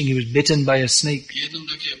fishing, he was bitten by a snake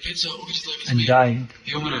and died.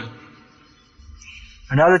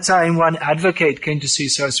 Another time, one advocate came to see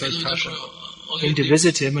Saraswati Thakur, came to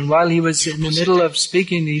visit him, and while he was in the middle of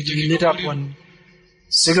speaking, he lit up one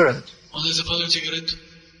cigarette.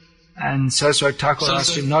 And Saraswati Thakur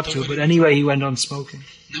asked him not to, but anyway he went on smoking.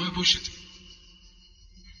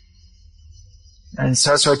 And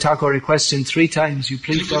Saraswati Thakura requested him 3 times, you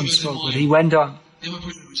please don't smoke, but he went on.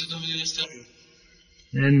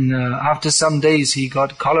 Then after some days he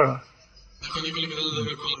got cholera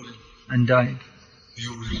and died.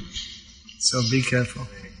 So be careful.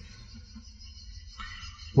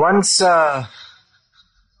 Once that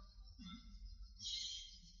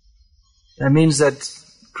means that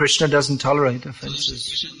Krishna doesn't tolerate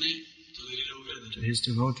offenses to his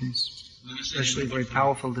devotees, especially very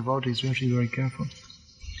powerful devotees. We have to be very careful.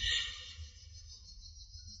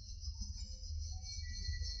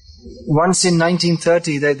 Once in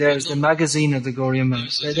 1930, there's the magazine of the Gauriya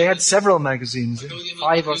Math. They had several magazines,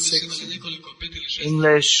 5 or 6,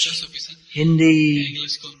 English, Hindi,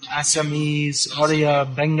 Assamese, Oriya,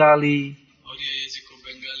 Bengali.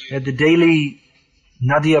 They had the daily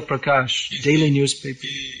Nadia Prakash, daily newspaper.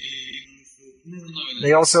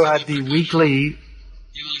 They also had the weekly,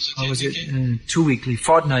 or was it 2 weekly,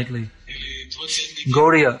 fortnightly,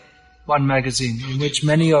 Gauriya, one magazine, in which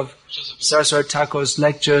many of Saraswati Thakur's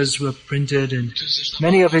lectures were printed and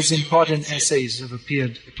many of his important essays have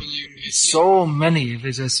appeared. So many of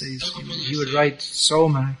his essays. He would write so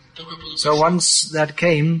many. So once that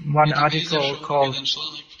came, one article called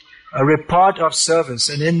A Report of Service,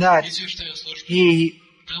 and in that he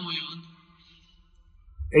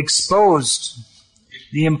exposed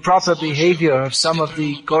the improper behavior of some of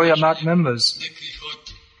the Gauriya Math members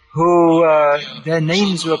who their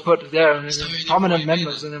names were put there, prominent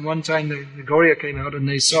members, and then one time the Gauriya came out and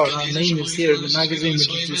they saw our name is here in the magazine, which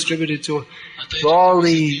was distributed to all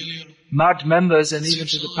the Math members and even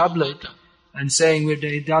to the public, and saying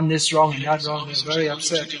we've done this wrong and that wrong. They're very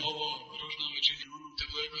upset.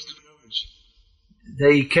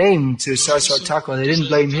 They came to Saraswati Thakura. They didn't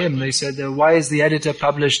blame him. They said, why has the editor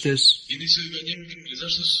published this?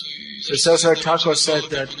 So Saraswati Thakura said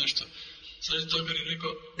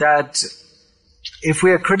that if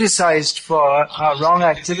we are criticized for our wrong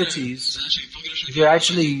activities, if we are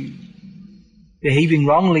actually behaving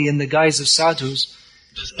wrongly in the guise of sadhus,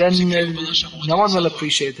 then no one will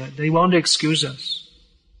appreciate that. They won't excuse us.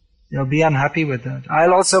 They'll be unhappy with that.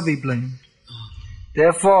 I'll also be blamed.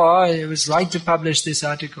 Therefore, it was right to publish this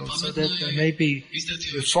article so that there may be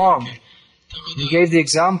reform. He gave the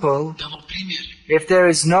example, if there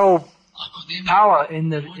is no power in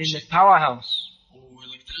the powerhouse,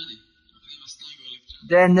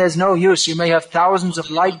 then there's no use. You may have thousands of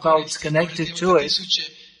light bulbs connected to it,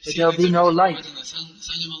 but there'll be no light.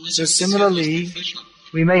 So similarly,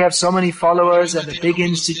 we may have so many followers and a big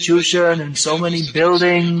institution and so many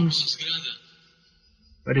buildings,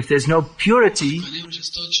 but if there's no purity,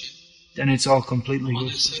 then it's all completely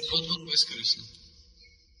useless.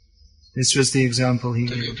 This was the example he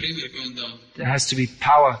gave. There has to be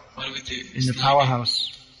power in the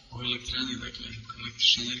powerhouse.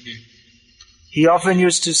 He often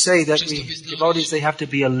used to say that devotees, they have to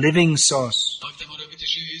be a living source.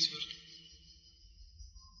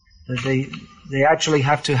 That they actually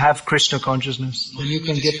have to have Krishna consciousness. Then you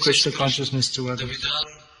can give Krishna consciousness to others.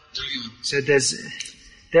 So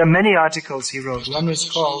there are many articles he wrote. One was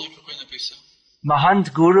called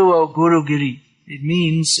Mahant Guru or Guru Giri. It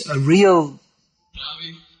means a real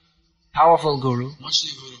powerful guru.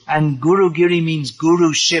 And Guru Giri means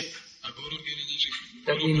guruship.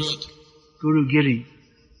 That means Guru Giri.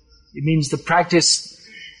 It means the practice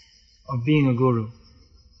of being a guru.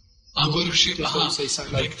 Guruship.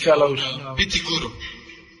 Like fellowship. No.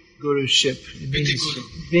 Guruship.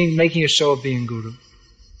 It means making a show of being guru.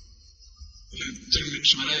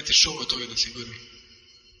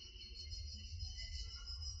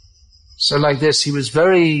 So like this, he was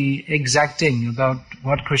very exacting about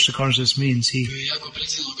what Krishna consciousness means. He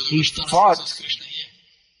fought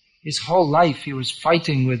his whole life. He was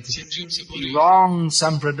fighting with the wrong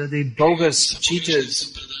sampradaya, the bogus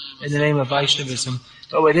cheaters in the name of Vaishnavism.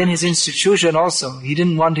 But within his institution also, he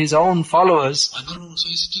didn't want his own followers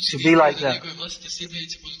to be like that.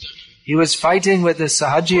 He was fighting with the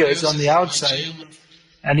sahajiyas on the outside,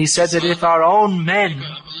 and he said that if our own men,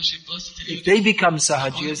 if they become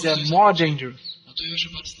sahajiyas, they're more dangerous.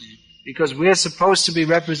 Because we're supposed to be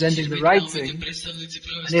representing the right thing,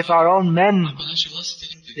 and if our own men,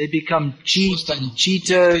 they become cheap and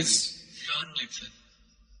cheaters,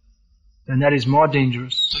 then that is more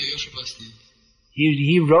dangerous.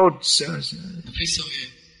 He wrote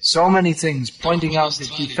so many things pointing out the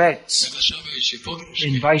defects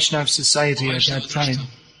in Vaishnav society at that time.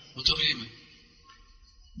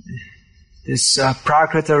 This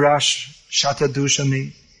Prakrita Rash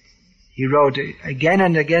Shatadushami, he wrote again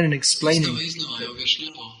and again explaining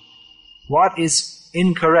what is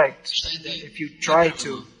incorrect. If you try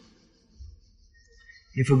to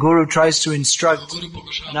If a guru tries to instruct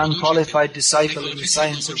an unqualified disciple in the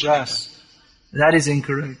science of rasa, that is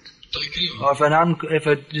incorrect. Or if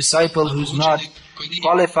a disciple who's not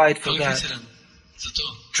qualified for that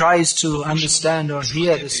tries to understand or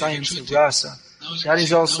hear the science of rasa, that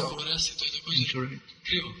is also incorrect.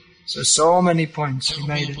 So many points he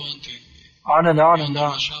made it. On and on and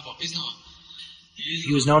on.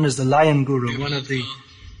 He was known as the Lion Guru, one of the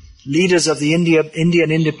leaders of the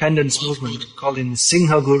Indian independence movement, called him the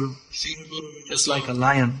Singha Guru, just like a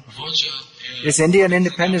lion. This Indian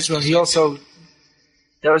independence movement, he also,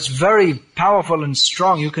 that was very powerful and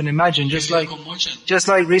strong, you can imagine, just like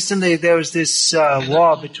recently there was this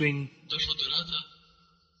war between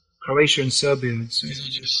Croatia and Serbia.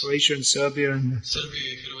 Croatia and Serbia,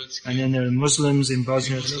 and then there are Muslims in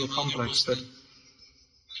Bosnia. It's a little complex, but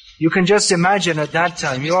you can just imagine at that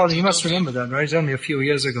time, you must remember that, right? It's only a few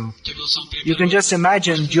years ago. You can just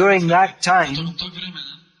imagine during that time,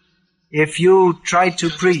 if you tried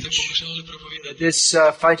to preach that this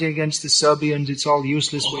fighting against the Serbians, it's all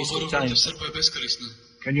useless, waste of time.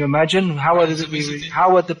 Can you imagine? How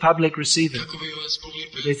would the public receive it?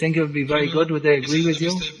 Would they think it would be very good? Would they agree with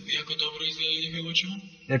you?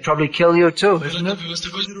 They'd probably kill you too, isn't it?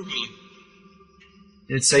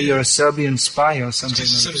 They'd say you're a Serbian spy or something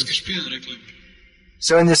like that.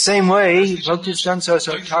 So in the same way, Bhaktisiddhanta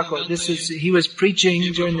Sarasvati Thakura, he was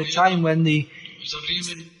preaching during the time when the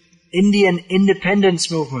Indian independence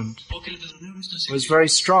movement was very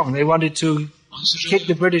strong. They wanted to kick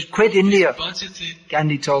the British, quit India.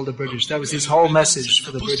 Gandhi told the British. That was his whole message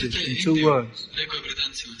for the British in 2 words.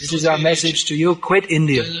 This is our message to you, quit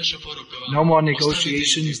India. No more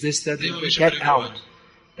negotiations, this, that, get out.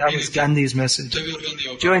 That was Gandhi's message.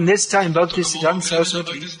 During this time, Bhaktisiddhanta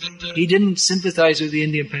Saraswati, he didn't sympathize with the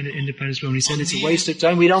Indian independence movement. He said it's a waste of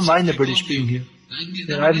time. We don't mind the British being here.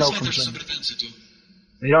 I have no complaint.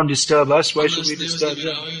 They don't disturb us. Why should we disturb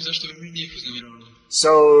them?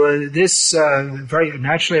 So this very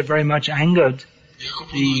naturally very much angered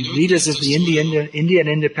the leaders of the Indian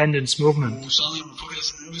independence movement.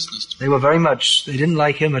 They didn't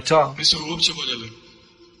like him at all.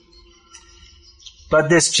 But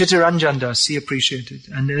this Chittaranjan Das, he appreciated.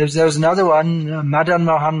 And there was another one, Madan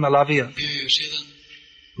Mohan Malavia,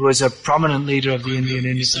 who was a prominent leader of the Indian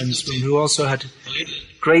independence movement, who also had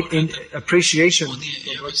great appreciation for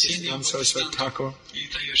Bhaktisiddhanta Sarasvati Thakura.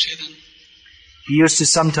 He used to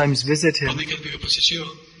sometimes visit him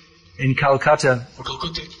in Calcutta.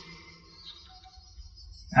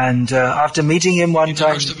 And after meeting him one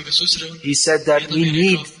time, he said that we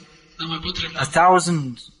need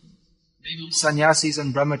 1,000 sannyasis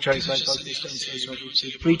and brahmacharis like Bhaktisiddhanta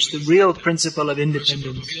Saraswati to preach the real principle of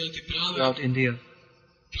independence throughout India.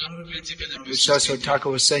 Which Saraswati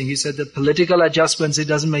Thakura was saying, he said that political adjustments, it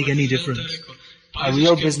doesn't make any difference. Our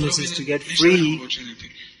real business is to get free,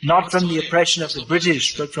 not from the oppression of the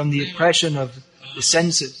British, but from the oppression of the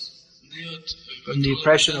senses, from the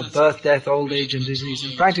oppression of birth, death, old age and disease.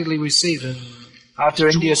 And practically we see that after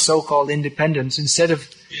India's so-called independence, instead of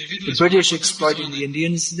the British exploiting the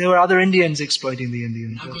Indians, there were other Indians exploiting the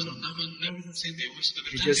Indians.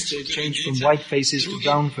 It just changed from white faces to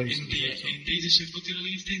brown faces.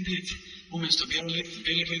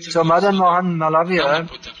 So Madan Mohan Malavia,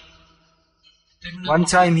 one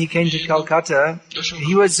time he came to Calcutta.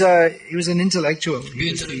 He was an intellectual.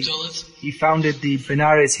 He founded the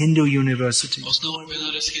Benares Hindu University.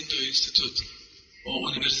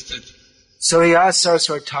 So he asked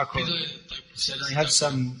Saraswati Thakura, he said, I have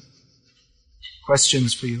some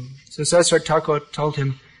questions for you. So Saraswati Thakura told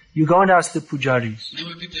him, you go and ask the pujaris.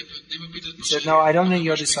 He said, no, I don't think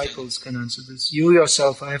your disciples can answer this. You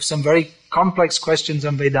yourself, I have some very complex questions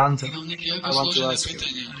on Vedanta I want to ask you.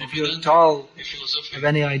 And if you at all have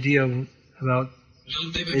any idea about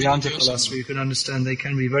Vedanta philosophy, you can understand they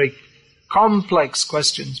can be very complex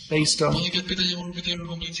questions based on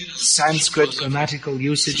Sanskrit grammatical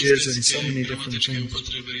usages and so many different things.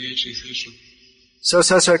 So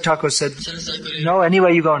Saraswati Thakura said, no,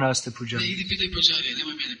 anyway you go and ask the pujari.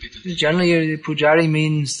 Generally, the pujari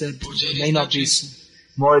means that there may not be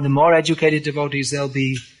the more educated devotees, they'll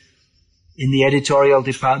be in the editorial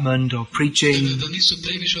department or preaching.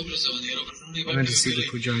 I went to see the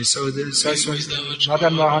pujari. So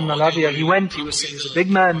Madan Mohan Malavia, he was a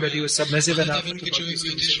big man, but he was submissive enough to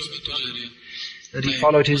that he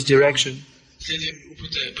followed his direction.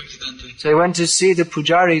 So he went to see the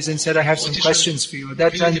pujaris and said, I have some questions for you. At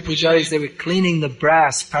that time the pujaris, they were cleaning the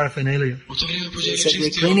brass paraphernalia. They said,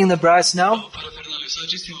 we're cleaning the brass now.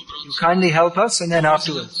 You kindly help us, and then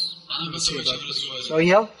afterwards So he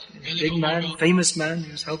helped. Big man, famous man,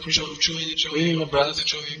 he was helping cleaning the brass.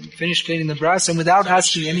 Finished cleaning the brass, and without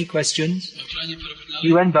asking any questions,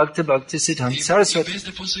 he went back to Bhaktisiddhanta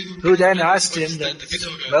Sarasvati, who then asked him that,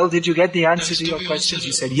 well, did you get the answer to your questions?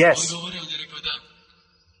 He said, yes.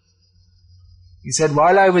 He said,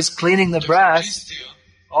 while I was cleaning the brass,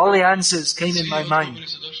 all the answers came in my mind.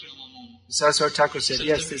 Saraswati Thakura said,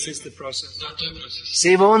 yes, this is the process.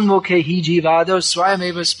 Sevon mukhe hi jivado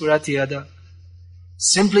swayameva spurati yada.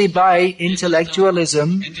 Simply by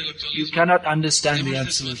intellectualism, you cannot understand the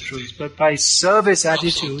absolute truth. But by service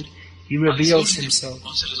attitude, he reveals himself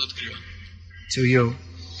to you.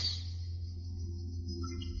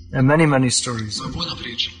 There are many, many stories.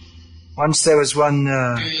 Once there was one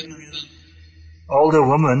older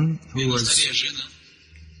woman who was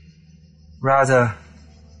rather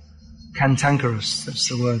cantankerous. That's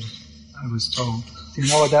the word I was told. Do you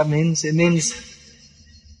know what that means? It means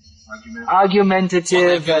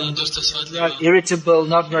argumentative and irritable,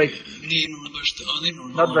 not very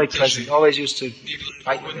pleasant. Always used to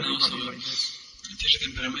fight with everybody like this.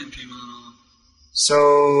 So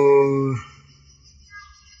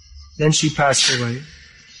then she passed away.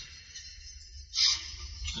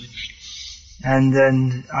 And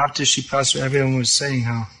then after she passed away, everyone was saying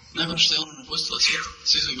how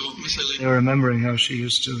they were remembering how she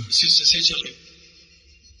used to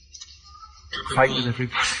fight with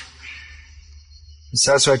everybody.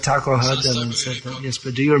 Saraswati Thakura heard them and said that, yes,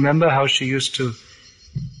 but do you remember how she used to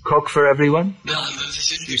cook for everyone?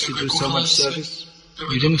 She used to do so much service.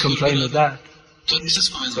 You didn't complain of that.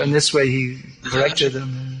 So in this way he corrected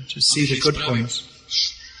them to see the good points.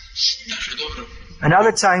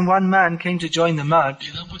 Another time one man came to join the mud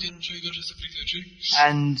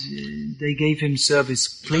and they gave him service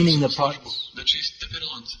cleaning the pots.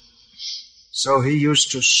 So he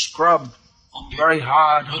used to scrub very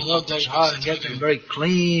hard, work very hard and get them very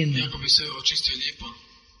clean. The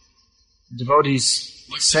devotees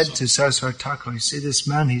said to Saraswati Thakura, you see this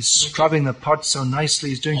man, he's scrubbing the pots so nicely,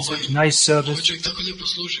 he's doing such nice service.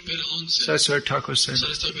 Saraswati Thakura said,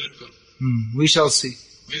 we shall see.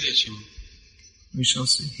 We shall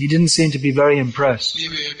see. He didn't seem to be very impressed.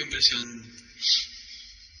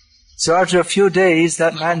 So after a few days,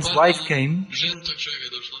 that man's wife came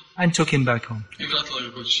and took him back home.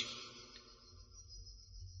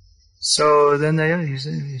 So then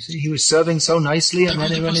he was serving so nicely, and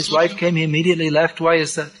then when his wife came, he immediately left. Why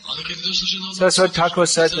is that? Saraswati Thakura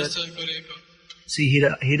said that, see,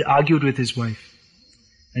 he'd argued with his wife.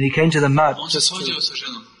 And he came to the mat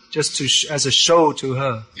as a show to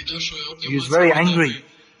her. He was very angry.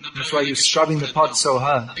 That's why he was scrubbing the pot so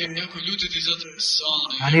hard. And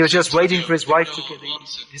he was just waiting for his wife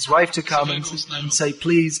to come and say,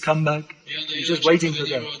 please come back. He was just waiting for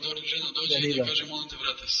them. Then he left.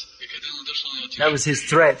 That was his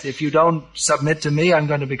threat. If you don't submit to me, I'm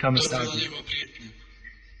going to become a sadhu.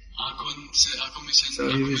 So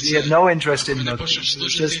he had no interest in bhakti. It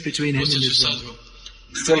was just between him and his wife.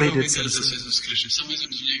 Still he did service.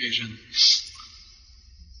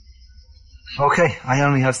 Okay, I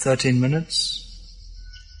only have 13 minutes.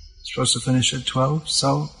 Supposed to finish at 12.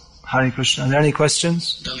 So, Hare Krishna. Are there any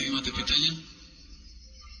questions? We hear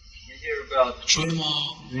about so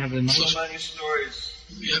many stories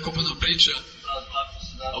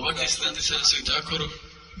about Bhaktisiddhanta Sarasvati Thakura.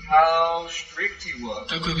 How strict he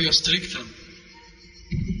was.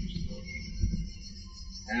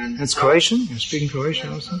 And that's Croatian? You're speaking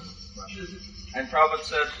Croatian also? And Prabhupada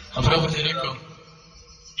said...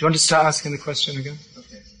 Do you want to start asking the question again?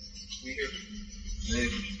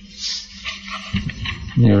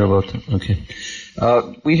 Okay.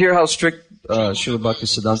 We hear how strict Srila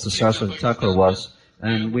Bhaktisiddhanta Sarasvati Thakura was,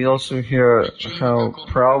 and we also hear how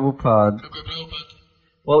Prabhupada...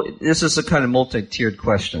 Well, this is a kind of multi-tiered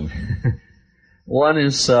question. One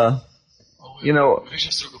is,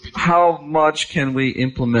 how much can we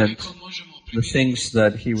implement the things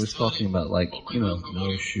that he was talking about, like,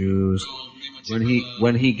 no shoes.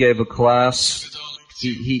 When he gave a class,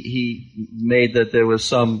 he made that there was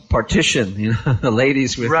some partition, the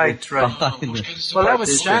ladies with right. Well, that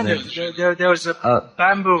was standard. There was a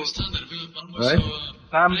bamboo, right?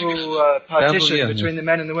 Bamboo partition between the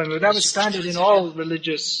men and the women. But that was standard in all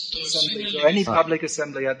religious assemblies or any public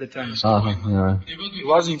assembly at the time. It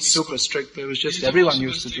wasn't super strict, but it was just everyone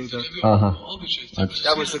used to do that.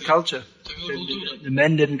 That was the culture. The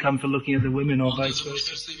men didn't come for looking at the women or vice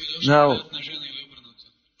versa. Now,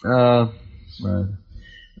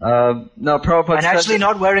 Prabhupada and actually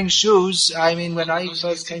not wearing shoes, I mean, when I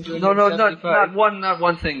first came to India, not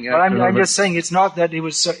one thing. But I'm just saying, it's not that it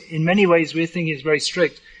was, in many ways we think it's very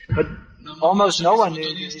strict, but almost no one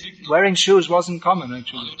wearing shoes wasn't common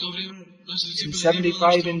actually. In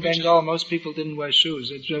 75 in Bengal, most people didn't wear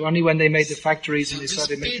shoes. It was only when they made the factories and they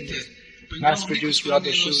started making the mass-produced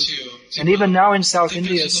rubber shoes. And even now in South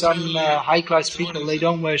India, some high-class people, they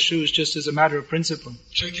don't wear shoes just as a matter of principle.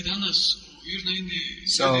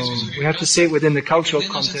 So we have to see it within the cultural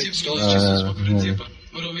context also.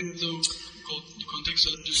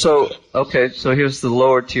 So here's the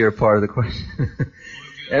lower tier part of the question.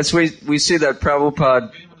 As we see that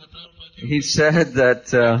Prabhupada, he said that,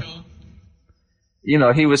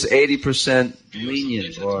 he was 80%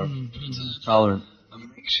 lenient or tolerant,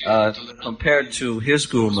 compared to his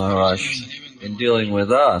Guru Maharaj in dealing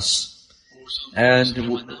with us.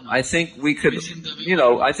 And I think we could,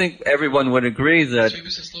 I think everyone would agree that,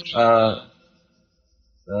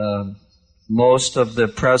 most of the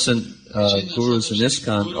present gurus in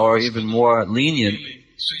ISKCON are even more lenient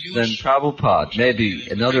than Prabhupada, maybe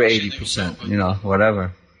another 80%,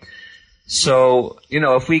 whatever. So,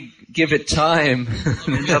 if we give it time,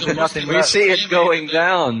 we see it going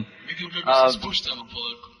down.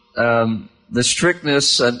 The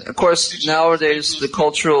strictness, and of course nowadays the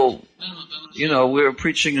cultural, we're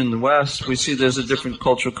preaching in the West, we see there's a different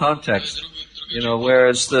cultural context.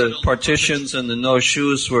 Whereas the partitions and the no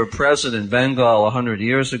shoes were present in Bengal 100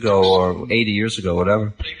 years ago or 80 years ago,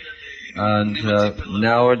 whatever. And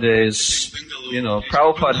nowadays,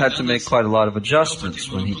 Prabhupada had to make quite a lot of adjustments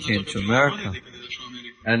when he came to America.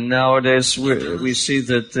 And nowadays we see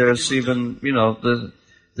that there's even,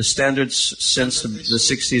 the standards since the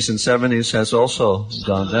 60s and 70s has also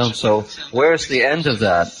gone down. So where's the end of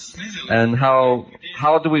that? And how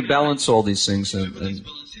do we balance all these things? And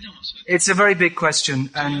it's a very big question,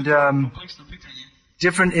 and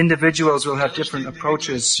different individuals will have different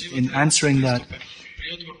approaches in answering that.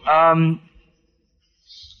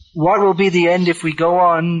 What will be the end if we go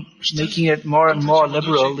on making it more and more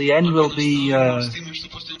liberal? The end will be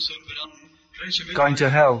going to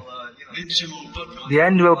hell. The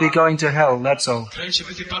end will be going to hell, that's all.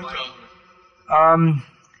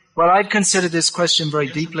 Well, I've considered this question very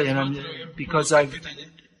deeply, and because I've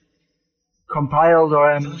compiled,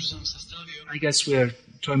 or I guess we're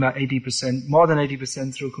talking about 80%, more than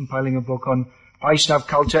 80% through compiling a book on Vaishnava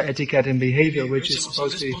culture, etiquette and behavior, which is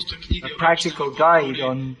supposed to be a practical guide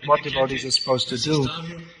on what devotees are supposed to do.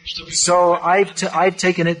 So I've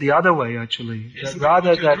taken it the other way, actually. That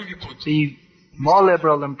rather that be more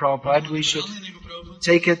liberal than Prabhupada, we should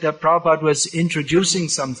take it that Prabhupada was introducing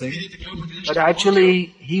something, but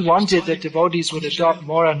actually he wanted that devotees would adopt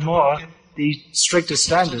more and more the stricter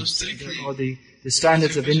standards, or the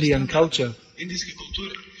standards of Indian culture.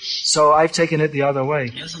 So I've taken it the other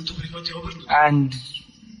way. And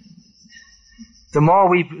the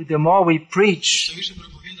more we preach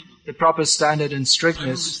the proper standard and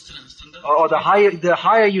strictness, or the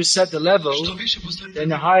higher you set the level, then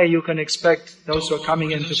the higher you can expect those who are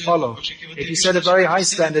coming in to follow. If you set a very high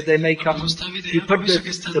standard, they may come. If you put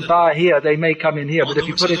the bar here, they may come in here. But if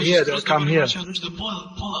you put it here, they'll come here.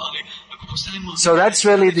 So that's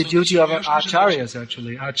really the duty of acharyas,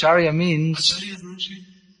 actually. Acharya means,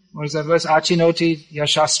 what is that verse? Achinoti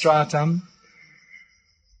yashastratam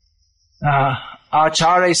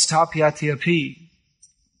acharya stapyati api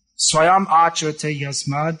swayam acharate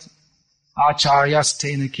yasmad acharyas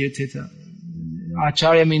tena kirtita.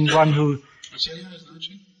 Acharya means one who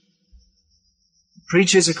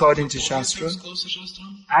preaches according to Shastra,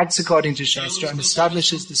 acts according to Shastra, and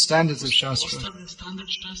establishes the standards of Shastra.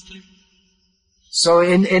 So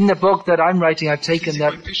in the book that I'm writing, I've taken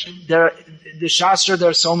that the Shastra, there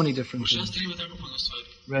are so many different things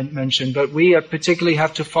mentioned, but we particularly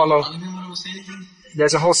have to follow.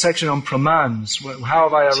 There's a whole section on pramans. How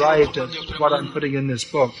have I arrived at what I'm putting in this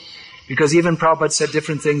book? Because even Prabhupada said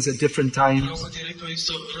different things at different times.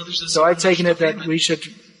 So I've taken it that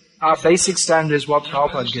our basic standard is what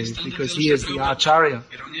Prabhupada gave, because he is the Acharya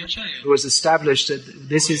who has established that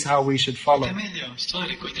this is how we should follow.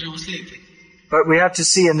 But we have to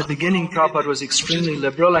see, in the beginning Prabhupada was extremely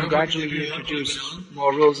liberal, and gradually he introduced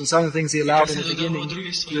more rules, and some of the things he allowed in the beginning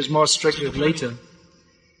he was more strict with later.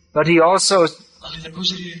 But he also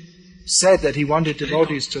said that he wanted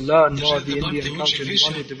devotees to learn more of the Indian culture, and he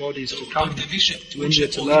wanted devotees to come to India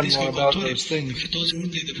to learn more about those things.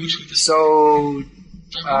 So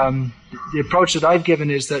the approach that I've given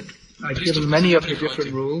is that I've given many of the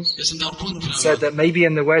different rules, said that maybe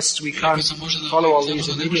in the West we can't follow all these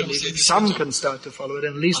immediately, but some can start to follow it,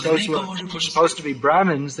 and at least those who are supposed to be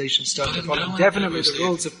Brahmins, they should start to follow it. Definitely the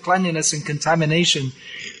rules of cleanliness and contamination,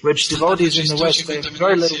 which devotees in the West, they have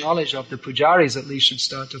very little knowledge of, the pujaris at least should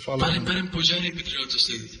start to follow them.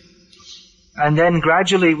 And then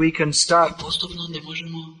gradually we can start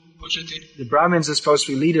the Brahmins are supposed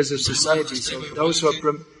to be leaders of society, so those who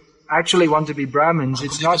are actually want to be Brahmins,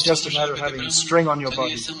 it's not just a matter of having a string on your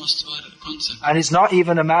body. And it's not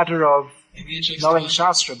even a matter of knowing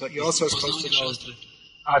Shastra, but you're also supposed to know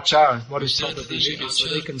Achar, what is proper behavior, so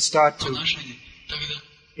they can start to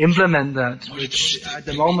implement that, which at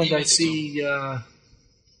the moment I see,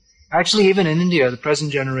 actually even in India, the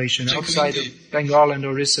present generation, outside of Bengal and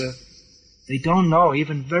Orissa, they don't know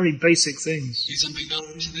even very basic things.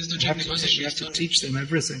 You have to teach them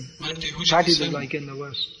everything. Practically like in the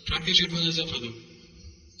West.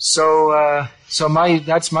 So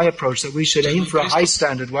that's my approach, that we should aim for a high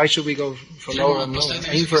standard. Why should we go for lower and lower?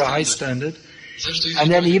 Aim for a high standard. And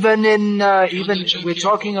then even we're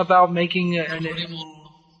talking about making an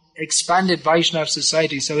expanded Vaishnava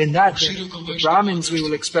society. So in that, the Brahmins we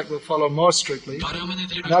will expect will follow more strictly,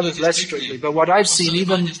 and others less strictly. But what I've seen,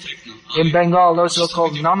 even in Bengal, those who are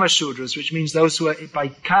called Namashudras, which means those who are by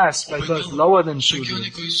caste, by birth, lower than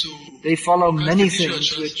Shudras, they follow many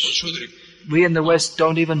things which we in the West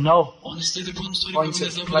don't even know. Points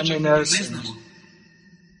of cleanliness and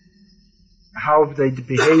how they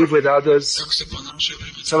behave with others.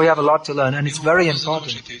 So we have a lot to learn, and it's very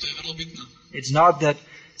important. It's not that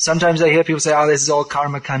sometimes I hear people say, this is all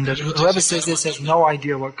karma kanda. Whoever says this has no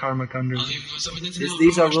idea what karma kanda is.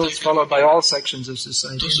 These are rules followed by all sections of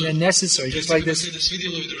society. And they're necessary, just like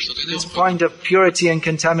this point of purity and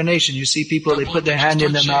contamination. You see people, they put their hand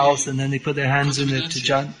in their mouth, and then they put their hands in it to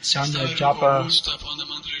chant japa,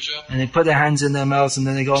 and they put their hands in their mouth, and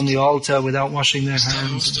then they go on the altar without washing their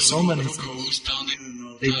hands, and so many things.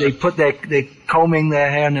 They're combing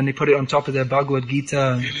their hair and then they put it on top of their Bhagavad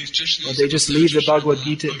Gita, or they just leave the Bhagavad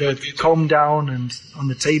Gita, the comb down and on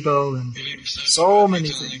the table, and so many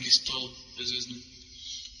things.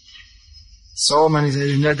 So many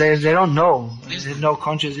things. They don't know. They have no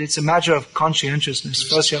conscience. It's a matter of conscientiousness.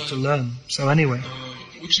 First you have to learn. So anyway,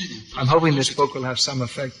 I'm hoping this book will have some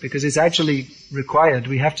effect, because it's actually required.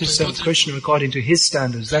 We have to serve Krishna according to His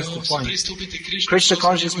standards. That's the point. Krishna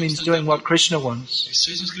consciousness means doing what Krishna wants.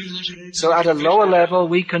 So at a lower level,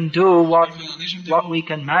 we can do what we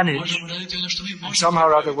can manage, and somehow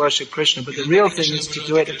or other worship Krishna. But the real thing is to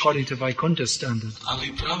do it according to Vaikuntha's standard.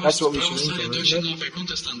 That's what we should aim for,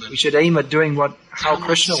 isn't it? We should aim at doing how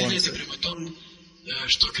Krishna wants it.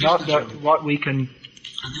 Not what we can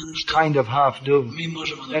kind of half do.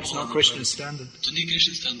 That's not Krishna's standard.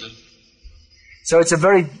 So it's a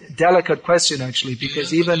very delicate question actually,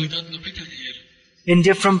 because even in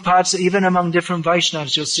different parts, even among different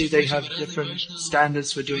Vaishnavas, you'll see they have different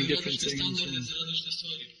standards for doing different things.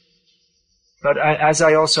 But as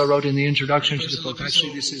I also wrote in the introduction to the book,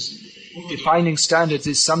 actually this is, defining standards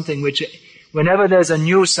is something which, whenever there's a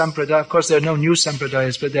new sampradaya, of course there are no new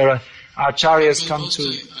sampradayas, but there are acharyas come to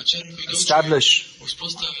establish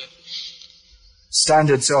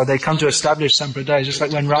standards, or they come to establish sampradaya. Just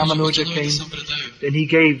like when Ramanuja came, then he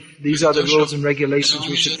gave, these are the rules and regulations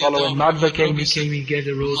we should follow. When Madhva came, he gave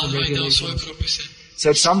the rules and regulations. So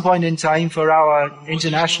at some point in time for our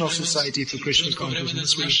international society for Krishna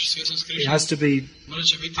consciousness, it has to be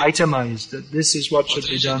itemized that this is what should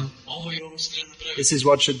be done. This is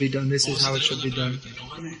what should be done. This is how it should be done.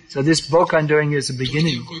 So this book I'm doing is a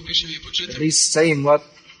beginning. At least saying at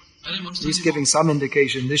least giving some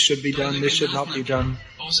indication. This should be done, this should not be done.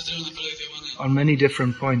 On many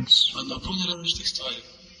different points.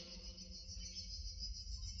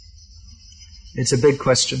 It's a big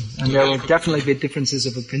question. And there will definitely be differences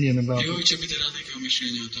of opinion about it.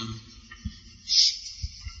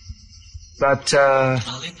 But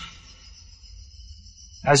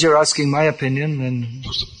as you're asking my opinion, then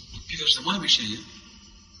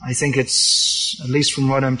I think it's, at least from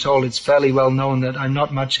what I'm told, it's fairly well known that I'm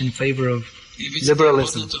not much in favor of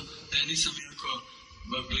liberalism,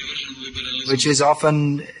 which is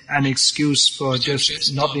often an excuse for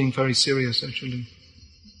just not being very serious, actually.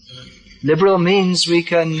 Liberal means we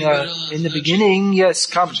can, in the beginning, yes,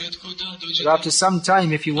 come. But after some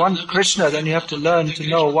time, if you want Krishna, then you have to learn to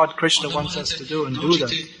know what Krishna wants us to do and do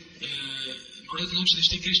that.